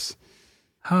by apes.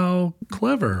 How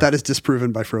clever. That is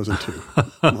disproven by Frozen 2.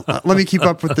 Let me keep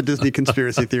up with the Disney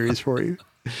conspiracy theories for you.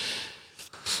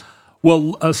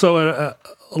 Well,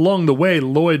 along the way,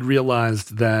 Lloyd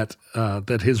realized that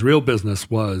his real business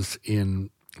was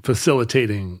in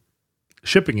facilitating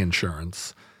shipping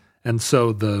insurance, and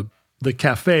so the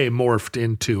cafe morphed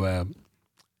into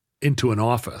an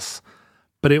office.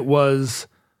 But it was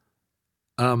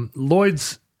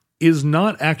Lloyd's is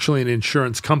not actually an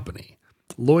insurance company.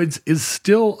 Lloyd's is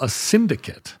still a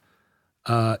syndicate.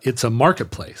 It's a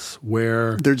marketplace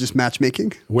where they're just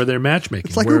matchmaking. Where they're matchmaking.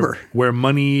 It's like Uber, where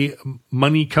money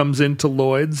comes into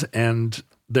Lloyd's, and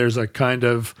there's a kind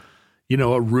of,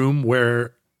 a room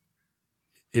where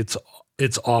it's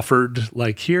offered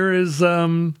like, here is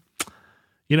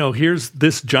here's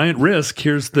this giant risk.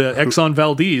 Here's the Exxon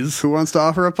Valdez. Who wants to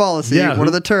offer a policy? Yeah, what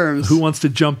are the terms? Who wants to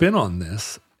jump in on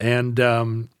this? And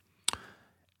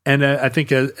I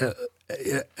think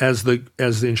as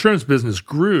the insurance business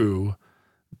grew,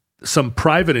 some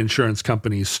private insurance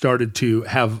companies started to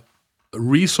have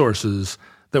resources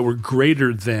that were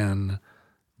greater than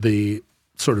the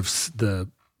sort of the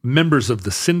members of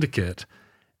the syndicate,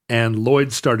 and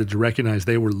Lloyd started to recognize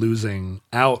they were losing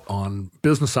out on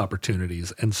business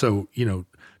opportunities, and so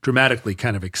dramatically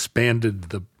kind of expanded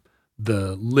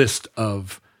the list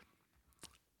of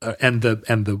and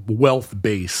the wealth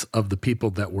base of the people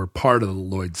that were part of the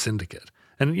Lloyd syndicate.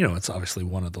 And it's obviously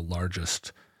one of the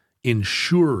largest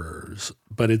insurers,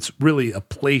 but it's really a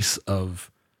place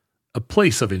of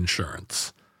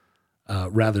insurance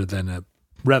rather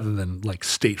than like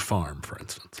State Farm, for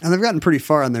instance. And they've gotten pretty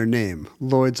far on their name,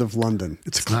 Lloyd's of London.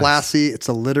 It's classy, nice. It's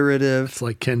alliterative. It's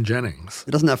like Ken Jennings.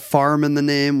 It doesn't have farm in the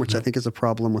name, which I think is a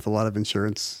problem with a lot of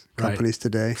insurance companies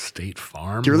today. State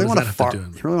Farm. Do you really want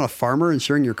a farmer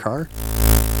insuring your car?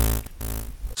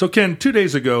 So Ken, 2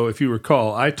 days ago, if you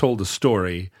recall, I told a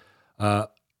story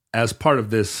as part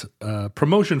of this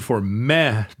promotion for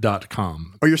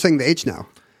meh.com. Oh, you're saying the H now.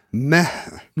 Meh.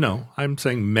 No, I'm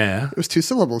saying meh. It was 2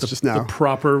 syllables just now. The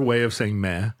proper way of saying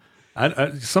meh.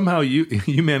 Somehow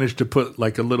you managed to put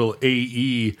like a little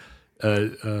AE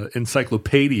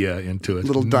encyclopedia into it.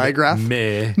 Little digraph.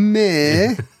 Meh.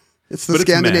 Meh. It's the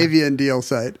Scandinavian deal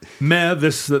site. Meh,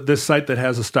 this site that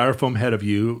has a styrofoam head of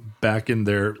you back in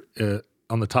their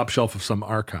on the top shelf of some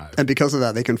archive. And because of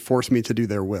that, they can force me to do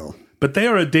their will. But they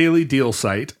are a daily deal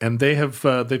site, and they have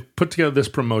they've put together this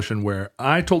promotion where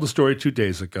I told a story 2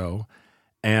 days ago,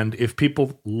 and if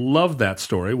people love that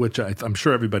story, which I'm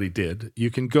sure everybody did,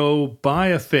 you can go buy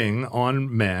a thing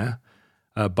on Meh,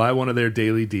 buy one of their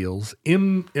daily deals,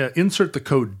 insert the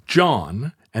code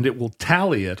JOHN, and it will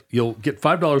tally it. You'll get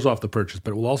 $5 off the purchase,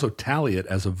 but it will also tally it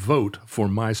as a vote for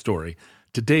my story.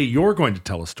 Today, you're going to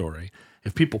tell a story.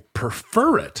 If people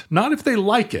prefer it, not if they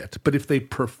like it, but if they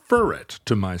prefer it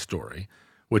to my story,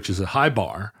 which is a high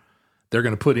bar, they're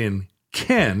going to put in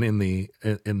Ken in the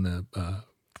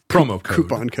promo code.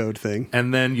 Coupon code thing.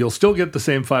 And then you'll still get the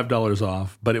same $5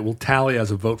 off, but it will tally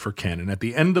as a vote for Ken. And at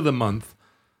the end of the month,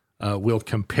 we'll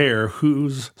compare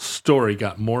whose story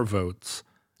got more votes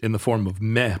in the form of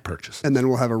meh purchases. And then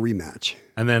we'll have a rematch.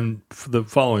 And then for the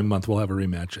following month, we'll have a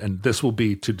rematch. And this will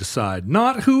be to decide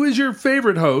not who is your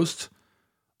favorite host,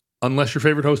 unless your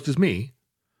favorite host is me,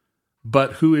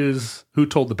 but who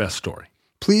told the best story.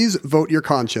 Please vote your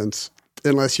conscience,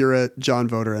 unless you're a John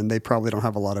voter, and they probably don't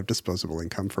have a lot of disposable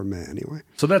income from Meh anyway.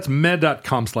 So that's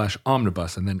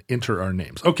meh.com/omnibus, and then enter our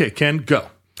names. Okay, Ken, go.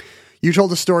 You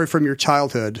told a story from your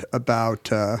childhood about,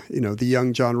 the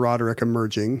young John Roderick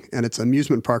emerging, and it's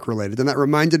amusement park related. And that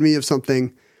reminded me of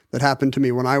something that happened to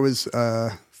me when I was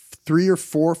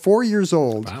 4 years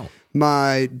old. Wow.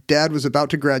 My dad was about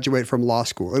to graduate from law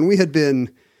school, and we had been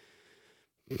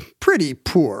pretty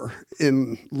poor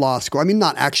in law school. I mean,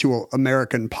 not actual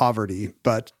American poverty,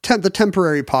 but the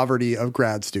temporary poverty of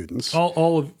grad students.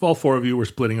 All 4 of you were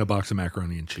splitting a box of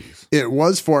macaroni and cheese. It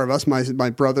was 4 of us. My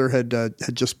brother had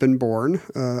just been born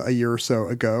a year or so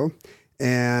ago,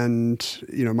 and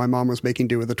my mom was making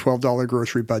do with a $12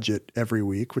 grocery budget every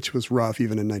week, which was rough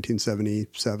even in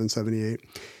 1977, 78.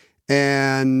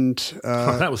 And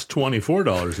that was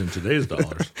 $24 in today's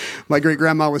dollars. My great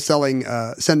grandma was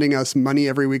sending us money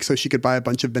every week so she could buy a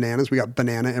bunch of bananas. We got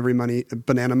banana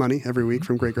money every week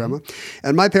from great grandma.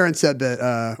 And my parents said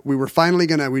that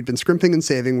we'd been scrimping and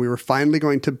saving. We were finally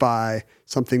going to buy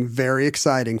something very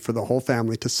exciting for the whole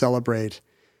family to celebrate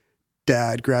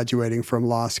Dad graduating from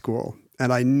law school.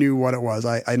 And I knew what it was.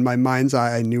 In my mind's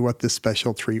eye, I knew what this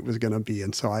special treat was going to be.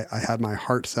 And so I had my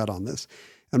heart set on this.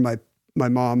 And my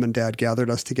mom and dad gathered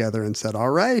us together and said,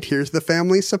 all right, here's the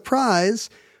family surprise.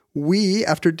 We,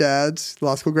 after Dad's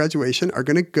law school graduation, are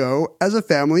going to go as a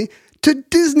family to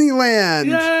Disneyland.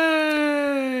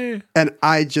 Yay! And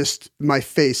my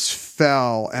face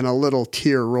fell and a little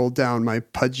tear rolled down my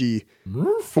pudgy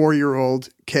 4-year-old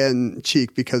Ken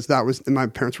cheek because my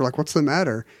parents were like, what's the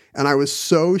matter? And I was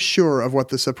so sure of what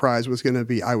the surprise was going to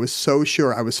be. I was so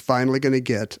sure I was finally going to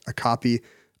get a copy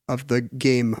of the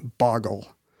game Boggle.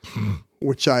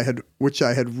 Which I had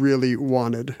really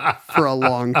wanted for a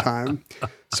long time.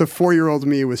 So 4-year-old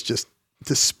me was just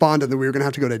despondent that we were going to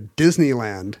have to go to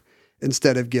Disneyland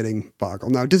instead of getting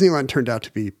Boggle. Now, Disneyland turned out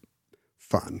to be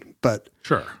fun, but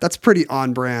sure, that's pretty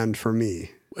on brand for me.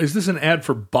 Is this an ad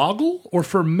for Boggle or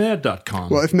for Med.com?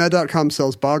 Well, if Med.com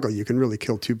sells Boggle, you can really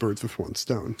kill 2 birds with 1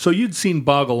 stone. So you'd seen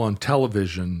Boggle on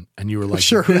television, and you were like,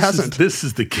 sure, who hasn't? This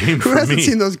is the game for me. Who hasn't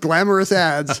seen those glamorous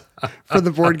ads for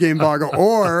the board game Boggle,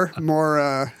 or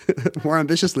more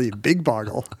ambitiously, Big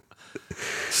Boggle?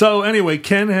 So anyway,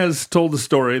 Ken has told a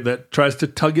story that tries to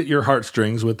tug at your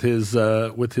heartstrings with his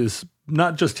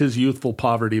not just his youthful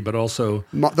poverty, but also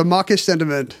The mawkish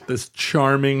sentiment. this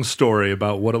charming story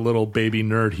about what a little baby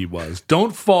nerd he was.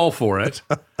 Don't fall for it.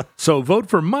 So vote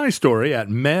for my story at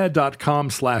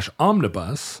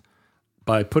meh.com/omnibus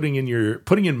by putting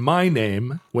in my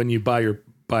name when you buy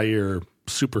your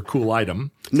super cool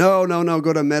item. No.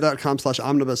 Go to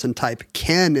meh.com/omnibus and type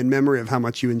Ken in memory of how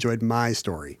much you enjoyed my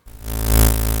story.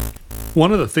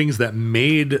 One of the things that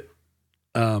made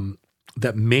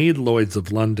Lloyd's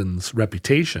of London's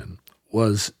reputation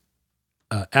was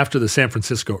after the San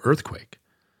Francisco earthquake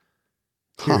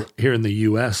here in the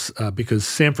U.S.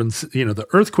 Because the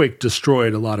earthquake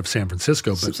destroyed a lot of San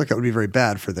Francisco. But Seems like that would be very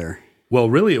bad for there. well,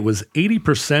 really, it was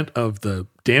 80% of the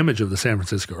damage of the San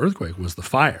Francisco earthquake was the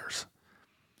fires,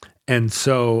 and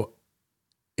so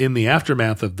in the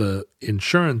aftermath of the in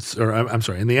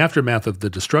the aftermath of the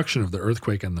destruction of the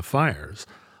earthquake and the fires,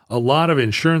 a lot of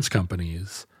insurance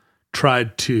companies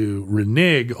tried to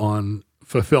renege on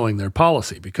fulfilling their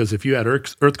policy, because if you had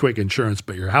earthquake insurance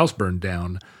but your house burned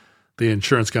down, the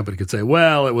insurance company could say,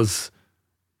 well, it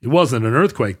wasn't an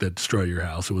earthquake that destroyed your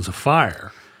house, it was a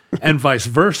fire, and vice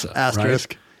versa.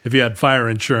 Asterisk. Right? If you had fire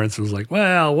insurance, it was like,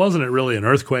 well, wasn't it really an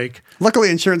earthquake? Luckily,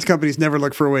 insurance companies never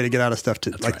look for a way to get out of stuff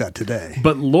that today.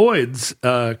 But Lloyd's,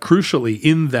 crucially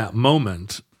in that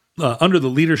moment, under the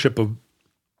leadership of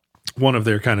one of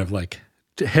their kind of like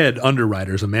head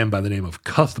underwriters, a man by the name of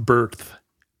Cuthbert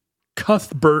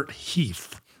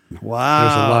Heath. Wow.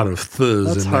 There's a lot of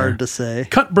ths That's in hard there. to say.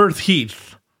 Cuthbert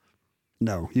Heath.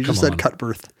 No, you Come just said on.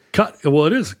 Cutbirth. Well,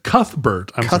 it is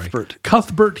Cuthbert. Cuthbert. Sorry.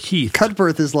 Cuthbert Heath.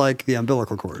 Cutbirth is like the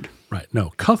umbilical cord. Right.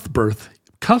 No, Cuthbert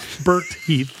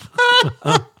Heath.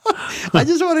 I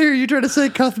just want to hear you try to say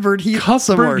Cuthbert Heath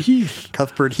somewhere.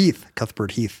 Cuthbert Heath.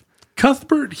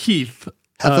 Cuthbert Heath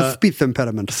Has a speech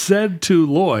impediment. said to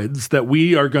Lloyd's that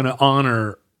we are going to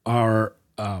honor our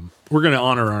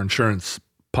insurance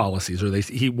policies. Or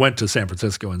he went to San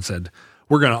Francisco and said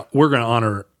we're going to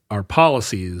honor our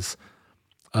policies,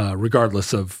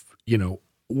 regardless of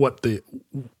what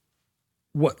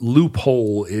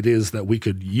loophole it is that we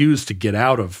could use to get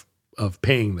out of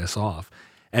paying this off.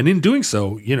 And in doing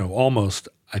so, almost,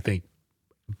 I think,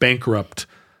 bankrupt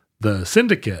the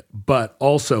syndicate, but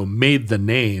also made the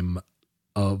name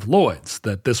of Lloyd's,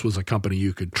 that this was a company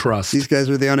you could trust. These guys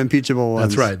are the unimpeachable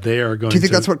ones. That's right. They are going to... Do you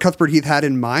think that's what Cuthbert Heath had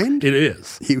in mind? It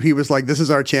is. He was like, this is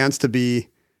our chance to be...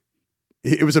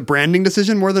 It was a branding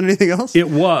decision more than anything else? It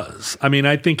was. I mean,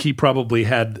 I think he probably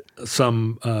had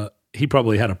he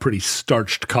probably had a pretty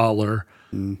starched collar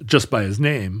just by his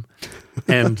name,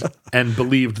 and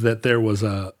believed that there was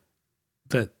that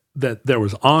there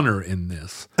was honor in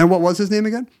this. And what was his name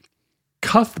again?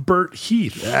 Cuthbert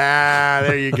Heath. Ah,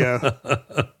 there you go.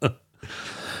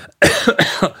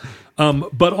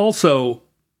 But also,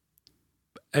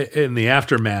 in the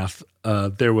aftermath,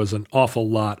 there was an awful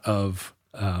lot of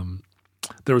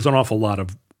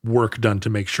work done to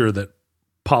make sure that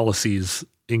policies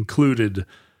included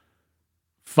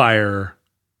fire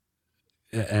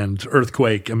and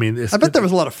earthquake. I mean, I bet there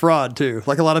was a lot of fraud too.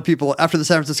 Like a lot of people after the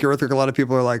San Francisco earthquake, a lot of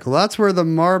people are like, "Well, that's where the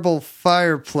marble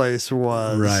fireplace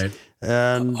was." Right.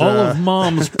 And all of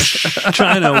Mom's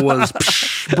china was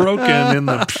broken in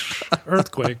the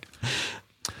earthquake.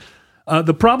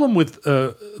 The problem with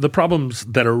the problems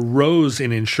that arose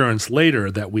in insurance later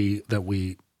that we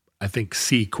I think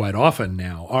see quite often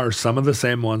now are some of the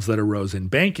same ones that arose in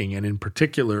banking, and in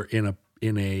particular in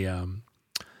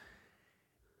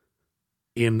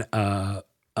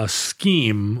a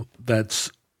scheme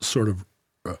that's sort of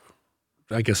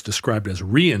I guess described as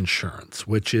reinsurance,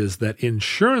 which is that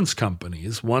insurance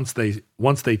companies, once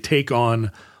they take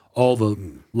on all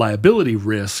the liability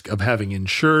risk of having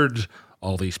insured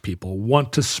all these people,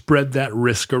 want to spread that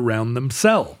risk around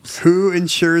themselves. Who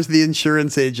insures the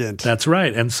insurance agent? That's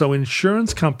right. And so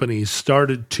insurance companies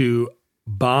started to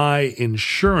buy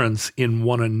insurance in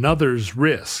one another's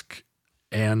risk.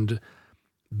 And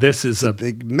this is a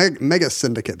big mega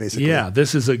syndicate, basically. Yeah,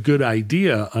 this is a good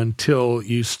idea until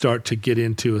you start to get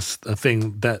into a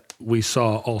thing that we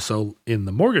saw also in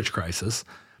the mortgage crisis,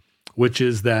 which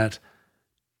is that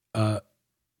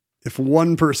if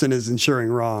one person is insuring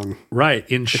wrong, right,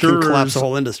 insurers it can collapse the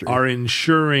whole industry. Are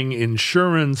insuring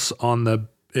insurance on the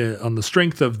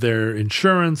strength of their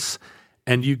insurance,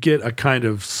 and you get a kind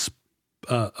of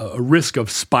a risk of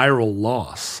spiral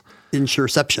loss,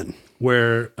 insureception.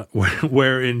 Where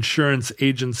insurance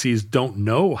agencies don't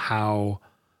know how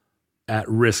at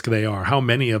risk they are, how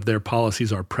many of their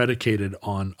policies are predicated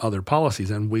on other policies.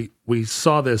 And we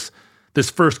saw this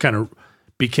first kind of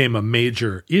became a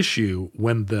major issue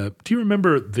when do you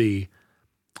remember the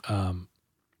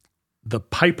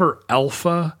Piper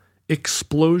Alpha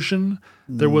explosion?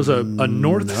 There was a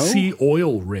North Sea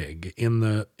oil rig in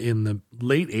the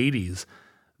late 80s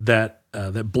that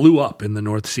blew up in the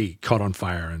North Sea, caught on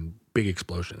fire, and big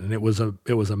explosion. And it was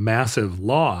a massive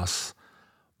loss,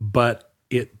 but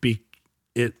it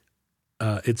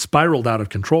spiraled out of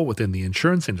control within the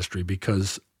insurance industry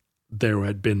because there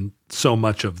had been so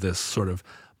much of this sort of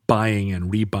buying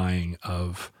and rebuying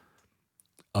of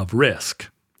risk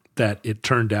that it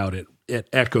turned out it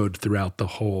echoed throughout the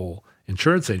whole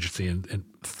insurance agency and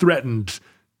threatened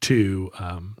to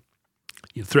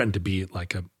be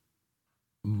like a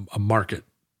market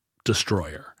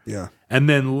destroyer. Yeah. And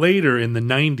then later in the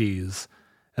 90s,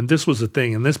 and this was a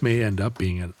thing, and this may end up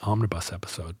being an omnibus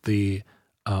episode, the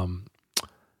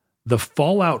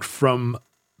fallout from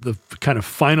the kind of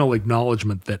final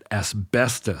acknowledgement that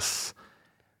asbestos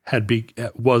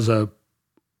was a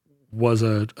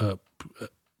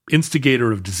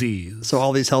instigator of disease. So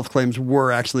all these health claims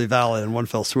were actually valid in one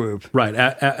fell swoop. Right.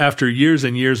 After years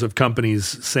and years of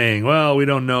companies saying, well, we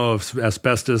don't know if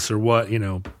asbestos or what,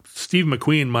 Steve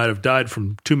McQueen might have died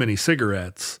from too many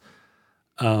cigarettes.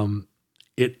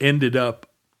 It ended up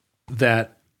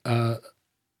that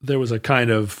there was a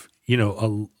kind of,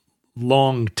 a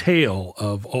long tail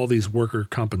of all these worker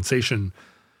compensation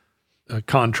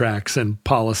contracts and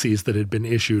policies that had been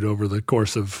issued over the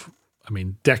course of,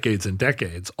 decades and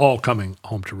decades, all coming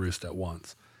home to roost at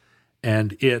once.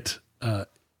 And it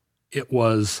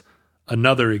was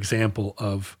another example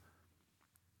of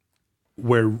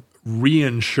where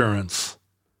reinsurance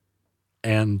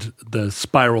and the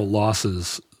spiral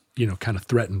losses, kind of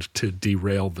threatened to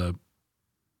derail the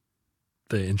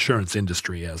insurance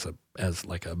industry as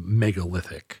like a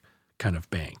megalithic kind of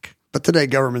bank. But today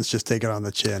governments just take it on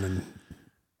the chin and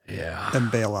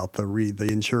bail out the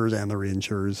insurers and the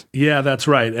reinsurers. Yeah, that's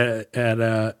right.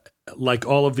 Like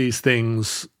all of these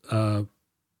things,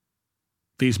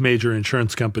 these major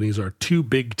insurance companies are too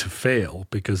big to fail,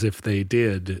 because if they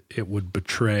did, it would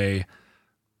betray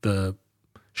the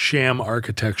sham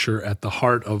architecture at the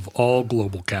heart of all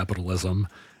global capitalism.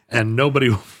 And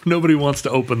nobody wants to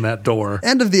open that door.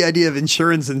 And of the idea of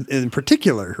insurance in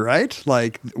particular, right?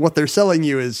 Like what they're selling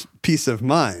you is peace of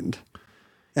mind.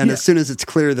 And as soon as it's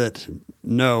clear that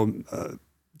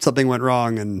something went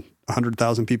wrong and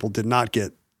 100,000 people did not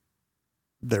get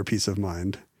their peace of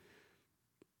mind,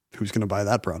 who's going to buy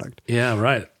that product? Yeah,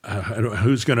 right.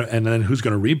 Who's going to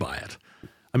rebuy it?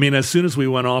 As soon as we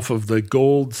went off of the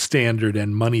gold standard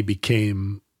and money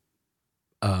became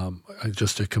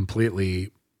just a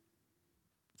completely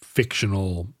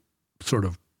fictional sort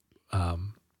of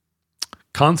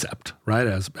concept, right?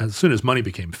 As soon as money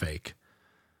became fake.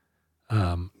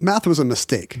 Math was a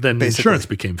mistake. Then basically. Insurance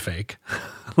became fake.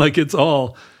 Like it's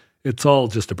all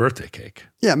just a birthday cake.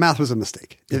 Yeah, math was a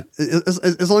mistake. Yeah.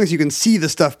 As long as you can see the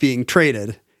stuff being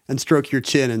traded and stroke your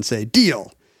chin and say,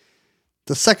 deal.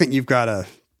 The second you've got to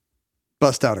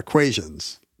bust out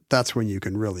equations, that's when you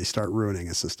can really start ruining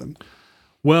a system.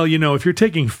 Well, if you're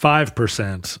taking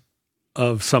 5%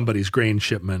 of somebody's grain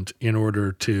shipment in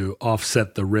order to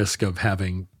offset the risk of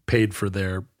having paid for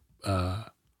their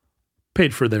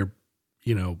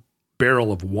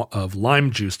barrel of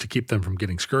lime juice to keep them from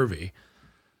getting scurvy,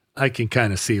 I can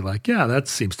kind of see that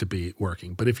seems to be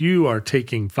working. But if you are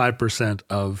taking 5%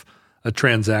 of a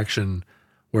transaction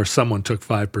where someone took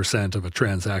 5% of a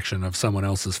transaction of someone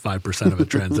else's 5% of a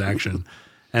transaction,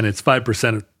 and it's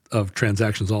 5% of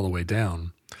transactions all the way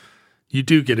down, you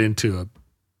do get into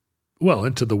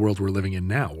the world we're living in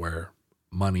now, where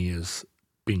money is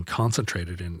being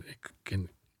concentrated in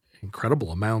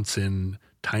incredible amounts in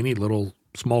tiny little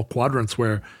small quadrants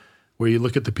where you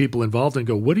look at the people involved and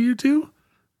go, what do you do?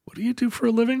 What do you do for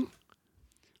a living?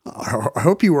 I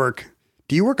hope you work.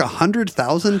 Do you work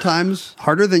 100,000 times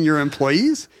harder than your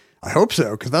employees? I hope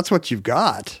so, because that's what you've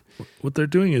got. What they're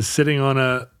doing is sitting on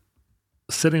an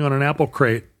apple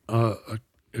crate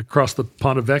across the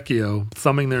Ponte Vecchio,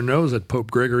 thumbing their nose at Pope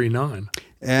Gregory IX.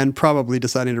 And probably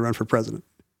deciding to run for president.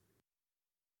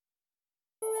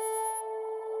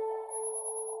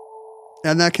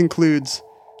 And that concludes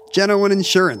Genuine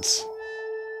Insurance.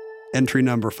 Entry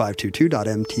number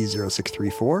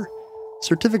 522.MT0634.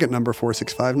 Certificate number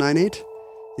 46598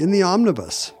 in the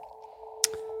omnibus.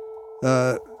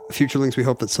 Futurelings, we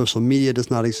hope that social media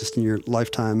does not exist in your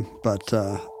lifetime, but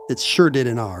it sure did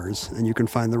in ours. And you can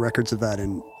find the records of that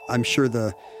in, I'm sure,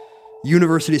 the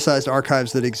university-sized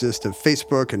archives that exist of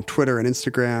Facebook and Twitter and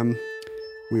Instagram.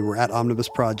 We were at Omnibus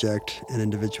Project and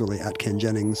individually at Ken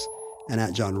Jennings and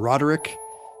at John Roderick.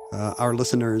 Our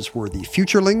listeners were the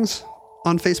Futurelings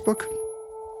on Facebook.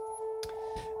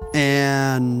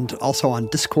 And also on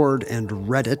Discord and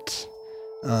Reddit.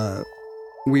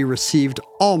 we received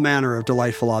all manner of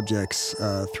delightful objects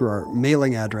through our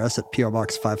mailing address at P.O.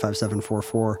 Box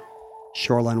 55744,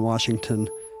 Shoreline, Washington,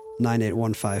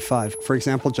 98155. For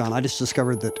example, John, I just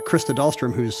discovered that Krista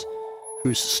Dahlstrom, whose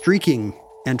streaking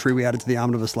entry we added to the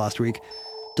Omnibus last week,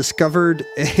 discovered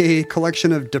a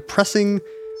collection of depressing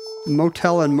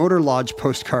motel and motor lodge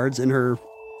postcards in her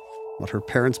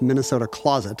parents' Minnesota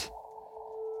closet.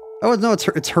 Oh no,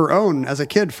 it's her own as a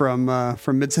kid from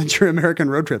mid-century American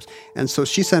road trips, and so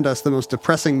she sent us the most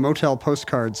depressing motel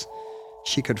postcards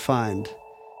she could find,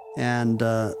 and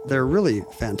they're really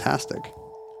fantastic.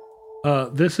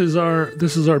 This is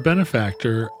our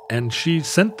benefactor, and she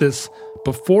sent this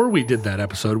before we did that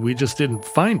episode. We just didn't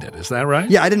find it. Is that right?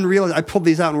 Yeah, I didn't realize. I pulled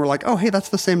these out, and we're like, oh, hey, that's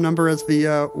the same number as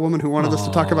the woman who wanted us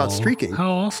to talk about streaking.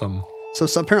 How awesome! So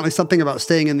apparently, something about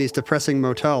staying in these depressing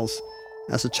motels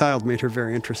as a child made her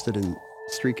very interested in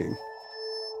streaking.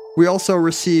 We also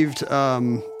received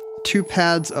 2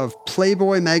 pads of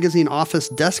Playboy magazine office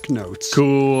desk notes.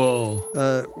 Cool.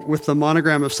 With the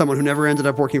monogram of someone who never ended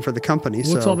up working for the company.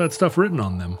 What's all that stuff written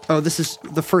on them? Oh, this is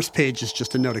the first page is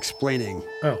just a note explaining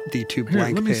the 2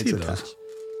 blank let me pages see attached.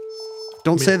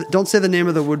 those. Don't say the name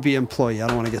of the would-be employee. I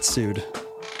don't want to get sued.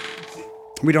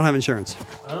 We don't have insurance.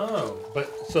 Oh,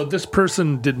 but so this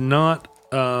person did not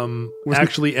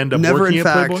actually end up working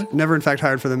at Playboy? Never in fact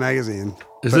hired for the magazine.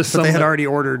 But they had already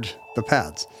ordered the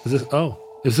pads.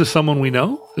 Is this someone we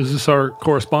know? Is this our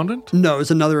correspondent? No,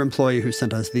 it's another employee who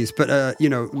sent us these. But,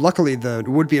 luckily the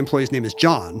would-be employee's name is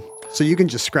John. So you can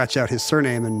just scratch out his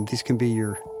surname and these can be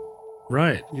your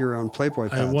own Playboy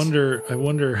pads. I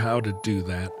wonder how to do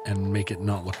that and make it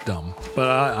not look dumb.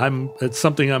 But it's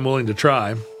something I'm willing to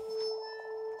try.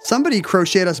 Somebody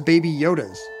crocheted us baby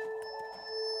Yodas.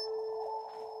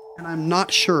 And I'm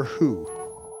not sure who.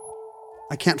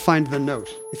 I can't find the note.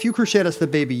 If you crocheted us the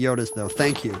baby Yodas, though,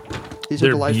 thank you. These are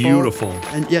delightful. Beautiful.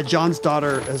 And yeah, John's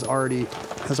daughter has already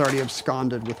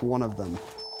absconded with one of them.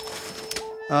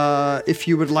 If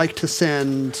you would like to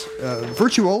send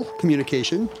virtual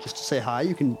communication, just to say hi,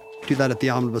 you can do that at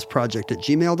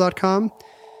theomnibusproject@gmail.com.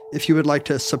 If you would like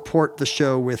to support the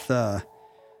show with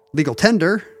legal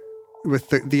tender, with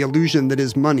the illusion that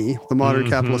is money, the modern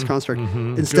capitalist construct,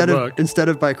 instead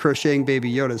of by crocheting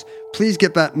baby Yodas, please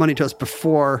get that money to us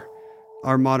before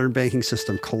our modern banking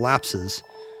system collapses.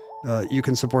 You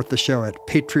can support the show at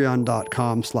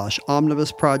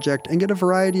patreon.com/omnibusproject and get a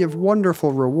variety of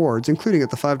wonderful rewards, including at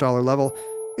the $5 level,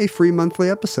 a free monthly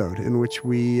episode in which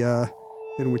we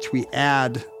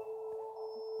add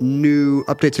new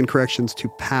updates and corrections to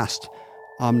past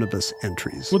omnibus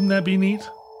entries. Wouldn't that be neat?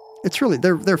 It's really,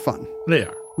 they're fun. They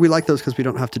are. We like those because we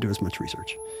don't have to do as much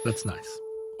research. That's nice.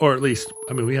 Or at least,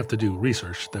 we have to do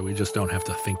research that we just don't have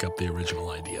to think up the original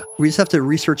idea. We just have to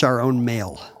research our own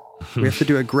mail. We have to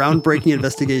do a groundbreaking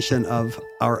investigation of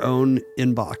our own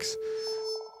inbox.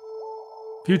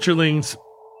 Futurelings,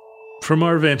 from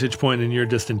our vantage point in your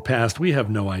distant past, we have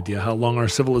no idea how long our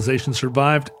civilization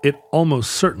survived. It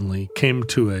almost certainly came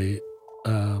to a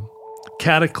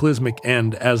cataclysmic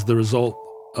end as the result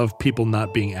of people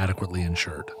not being adequately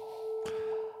insured.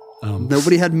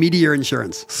 Nobody had meteor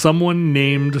insurance. Someone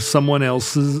named someone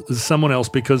else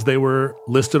because they were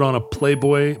listed on a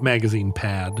Playboy magazine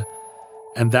pad,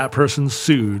 and that person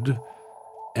sued,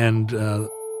 and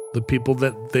the people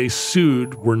that they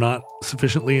sued were not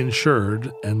sufficiently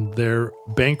insured, and their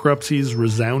bankruptcies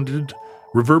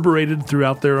reverberated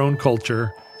throughout their own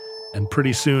culture, and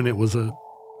pretty soon it was a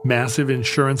massive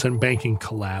insurance and banking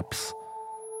collapse.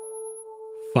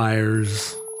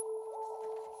 Fires,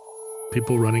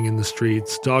 people running in the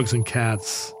streets, dogs and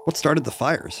cats. What started the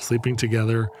fires? Sleeping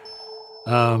together.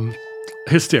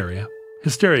 Hysteria.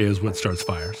 Hysteria is what starts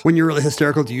fires. When you're really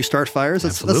hysterical, do you start fires?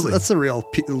 Absolutely. That's a real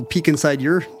peek inside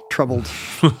your troubled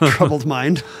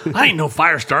mind. I ain't no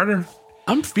fire starter.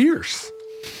 I'm fierce.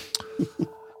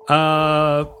 We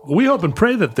hope and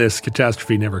pray that this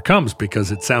catastrophe never comes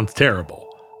because it sounds terrible.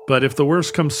 But if the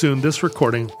worst comes soon, this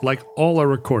recording, like all our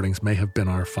recordings, may have been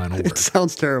our final word. It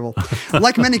sounds terrible.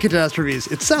 Like many catastrophes,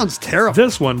 it sounds terrible.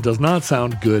 This one does not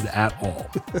sound good at all.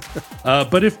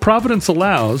 But if Providence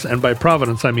allows, and by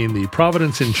Providence I mean the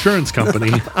Providence Insurance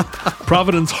Company,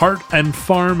 Providence Heart and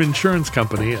Farm Insurance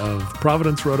Company of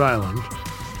Providence, Rhode Island,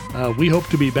 we hope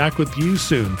to be back with you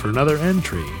soon for another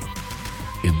entry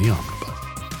in the Omnibus.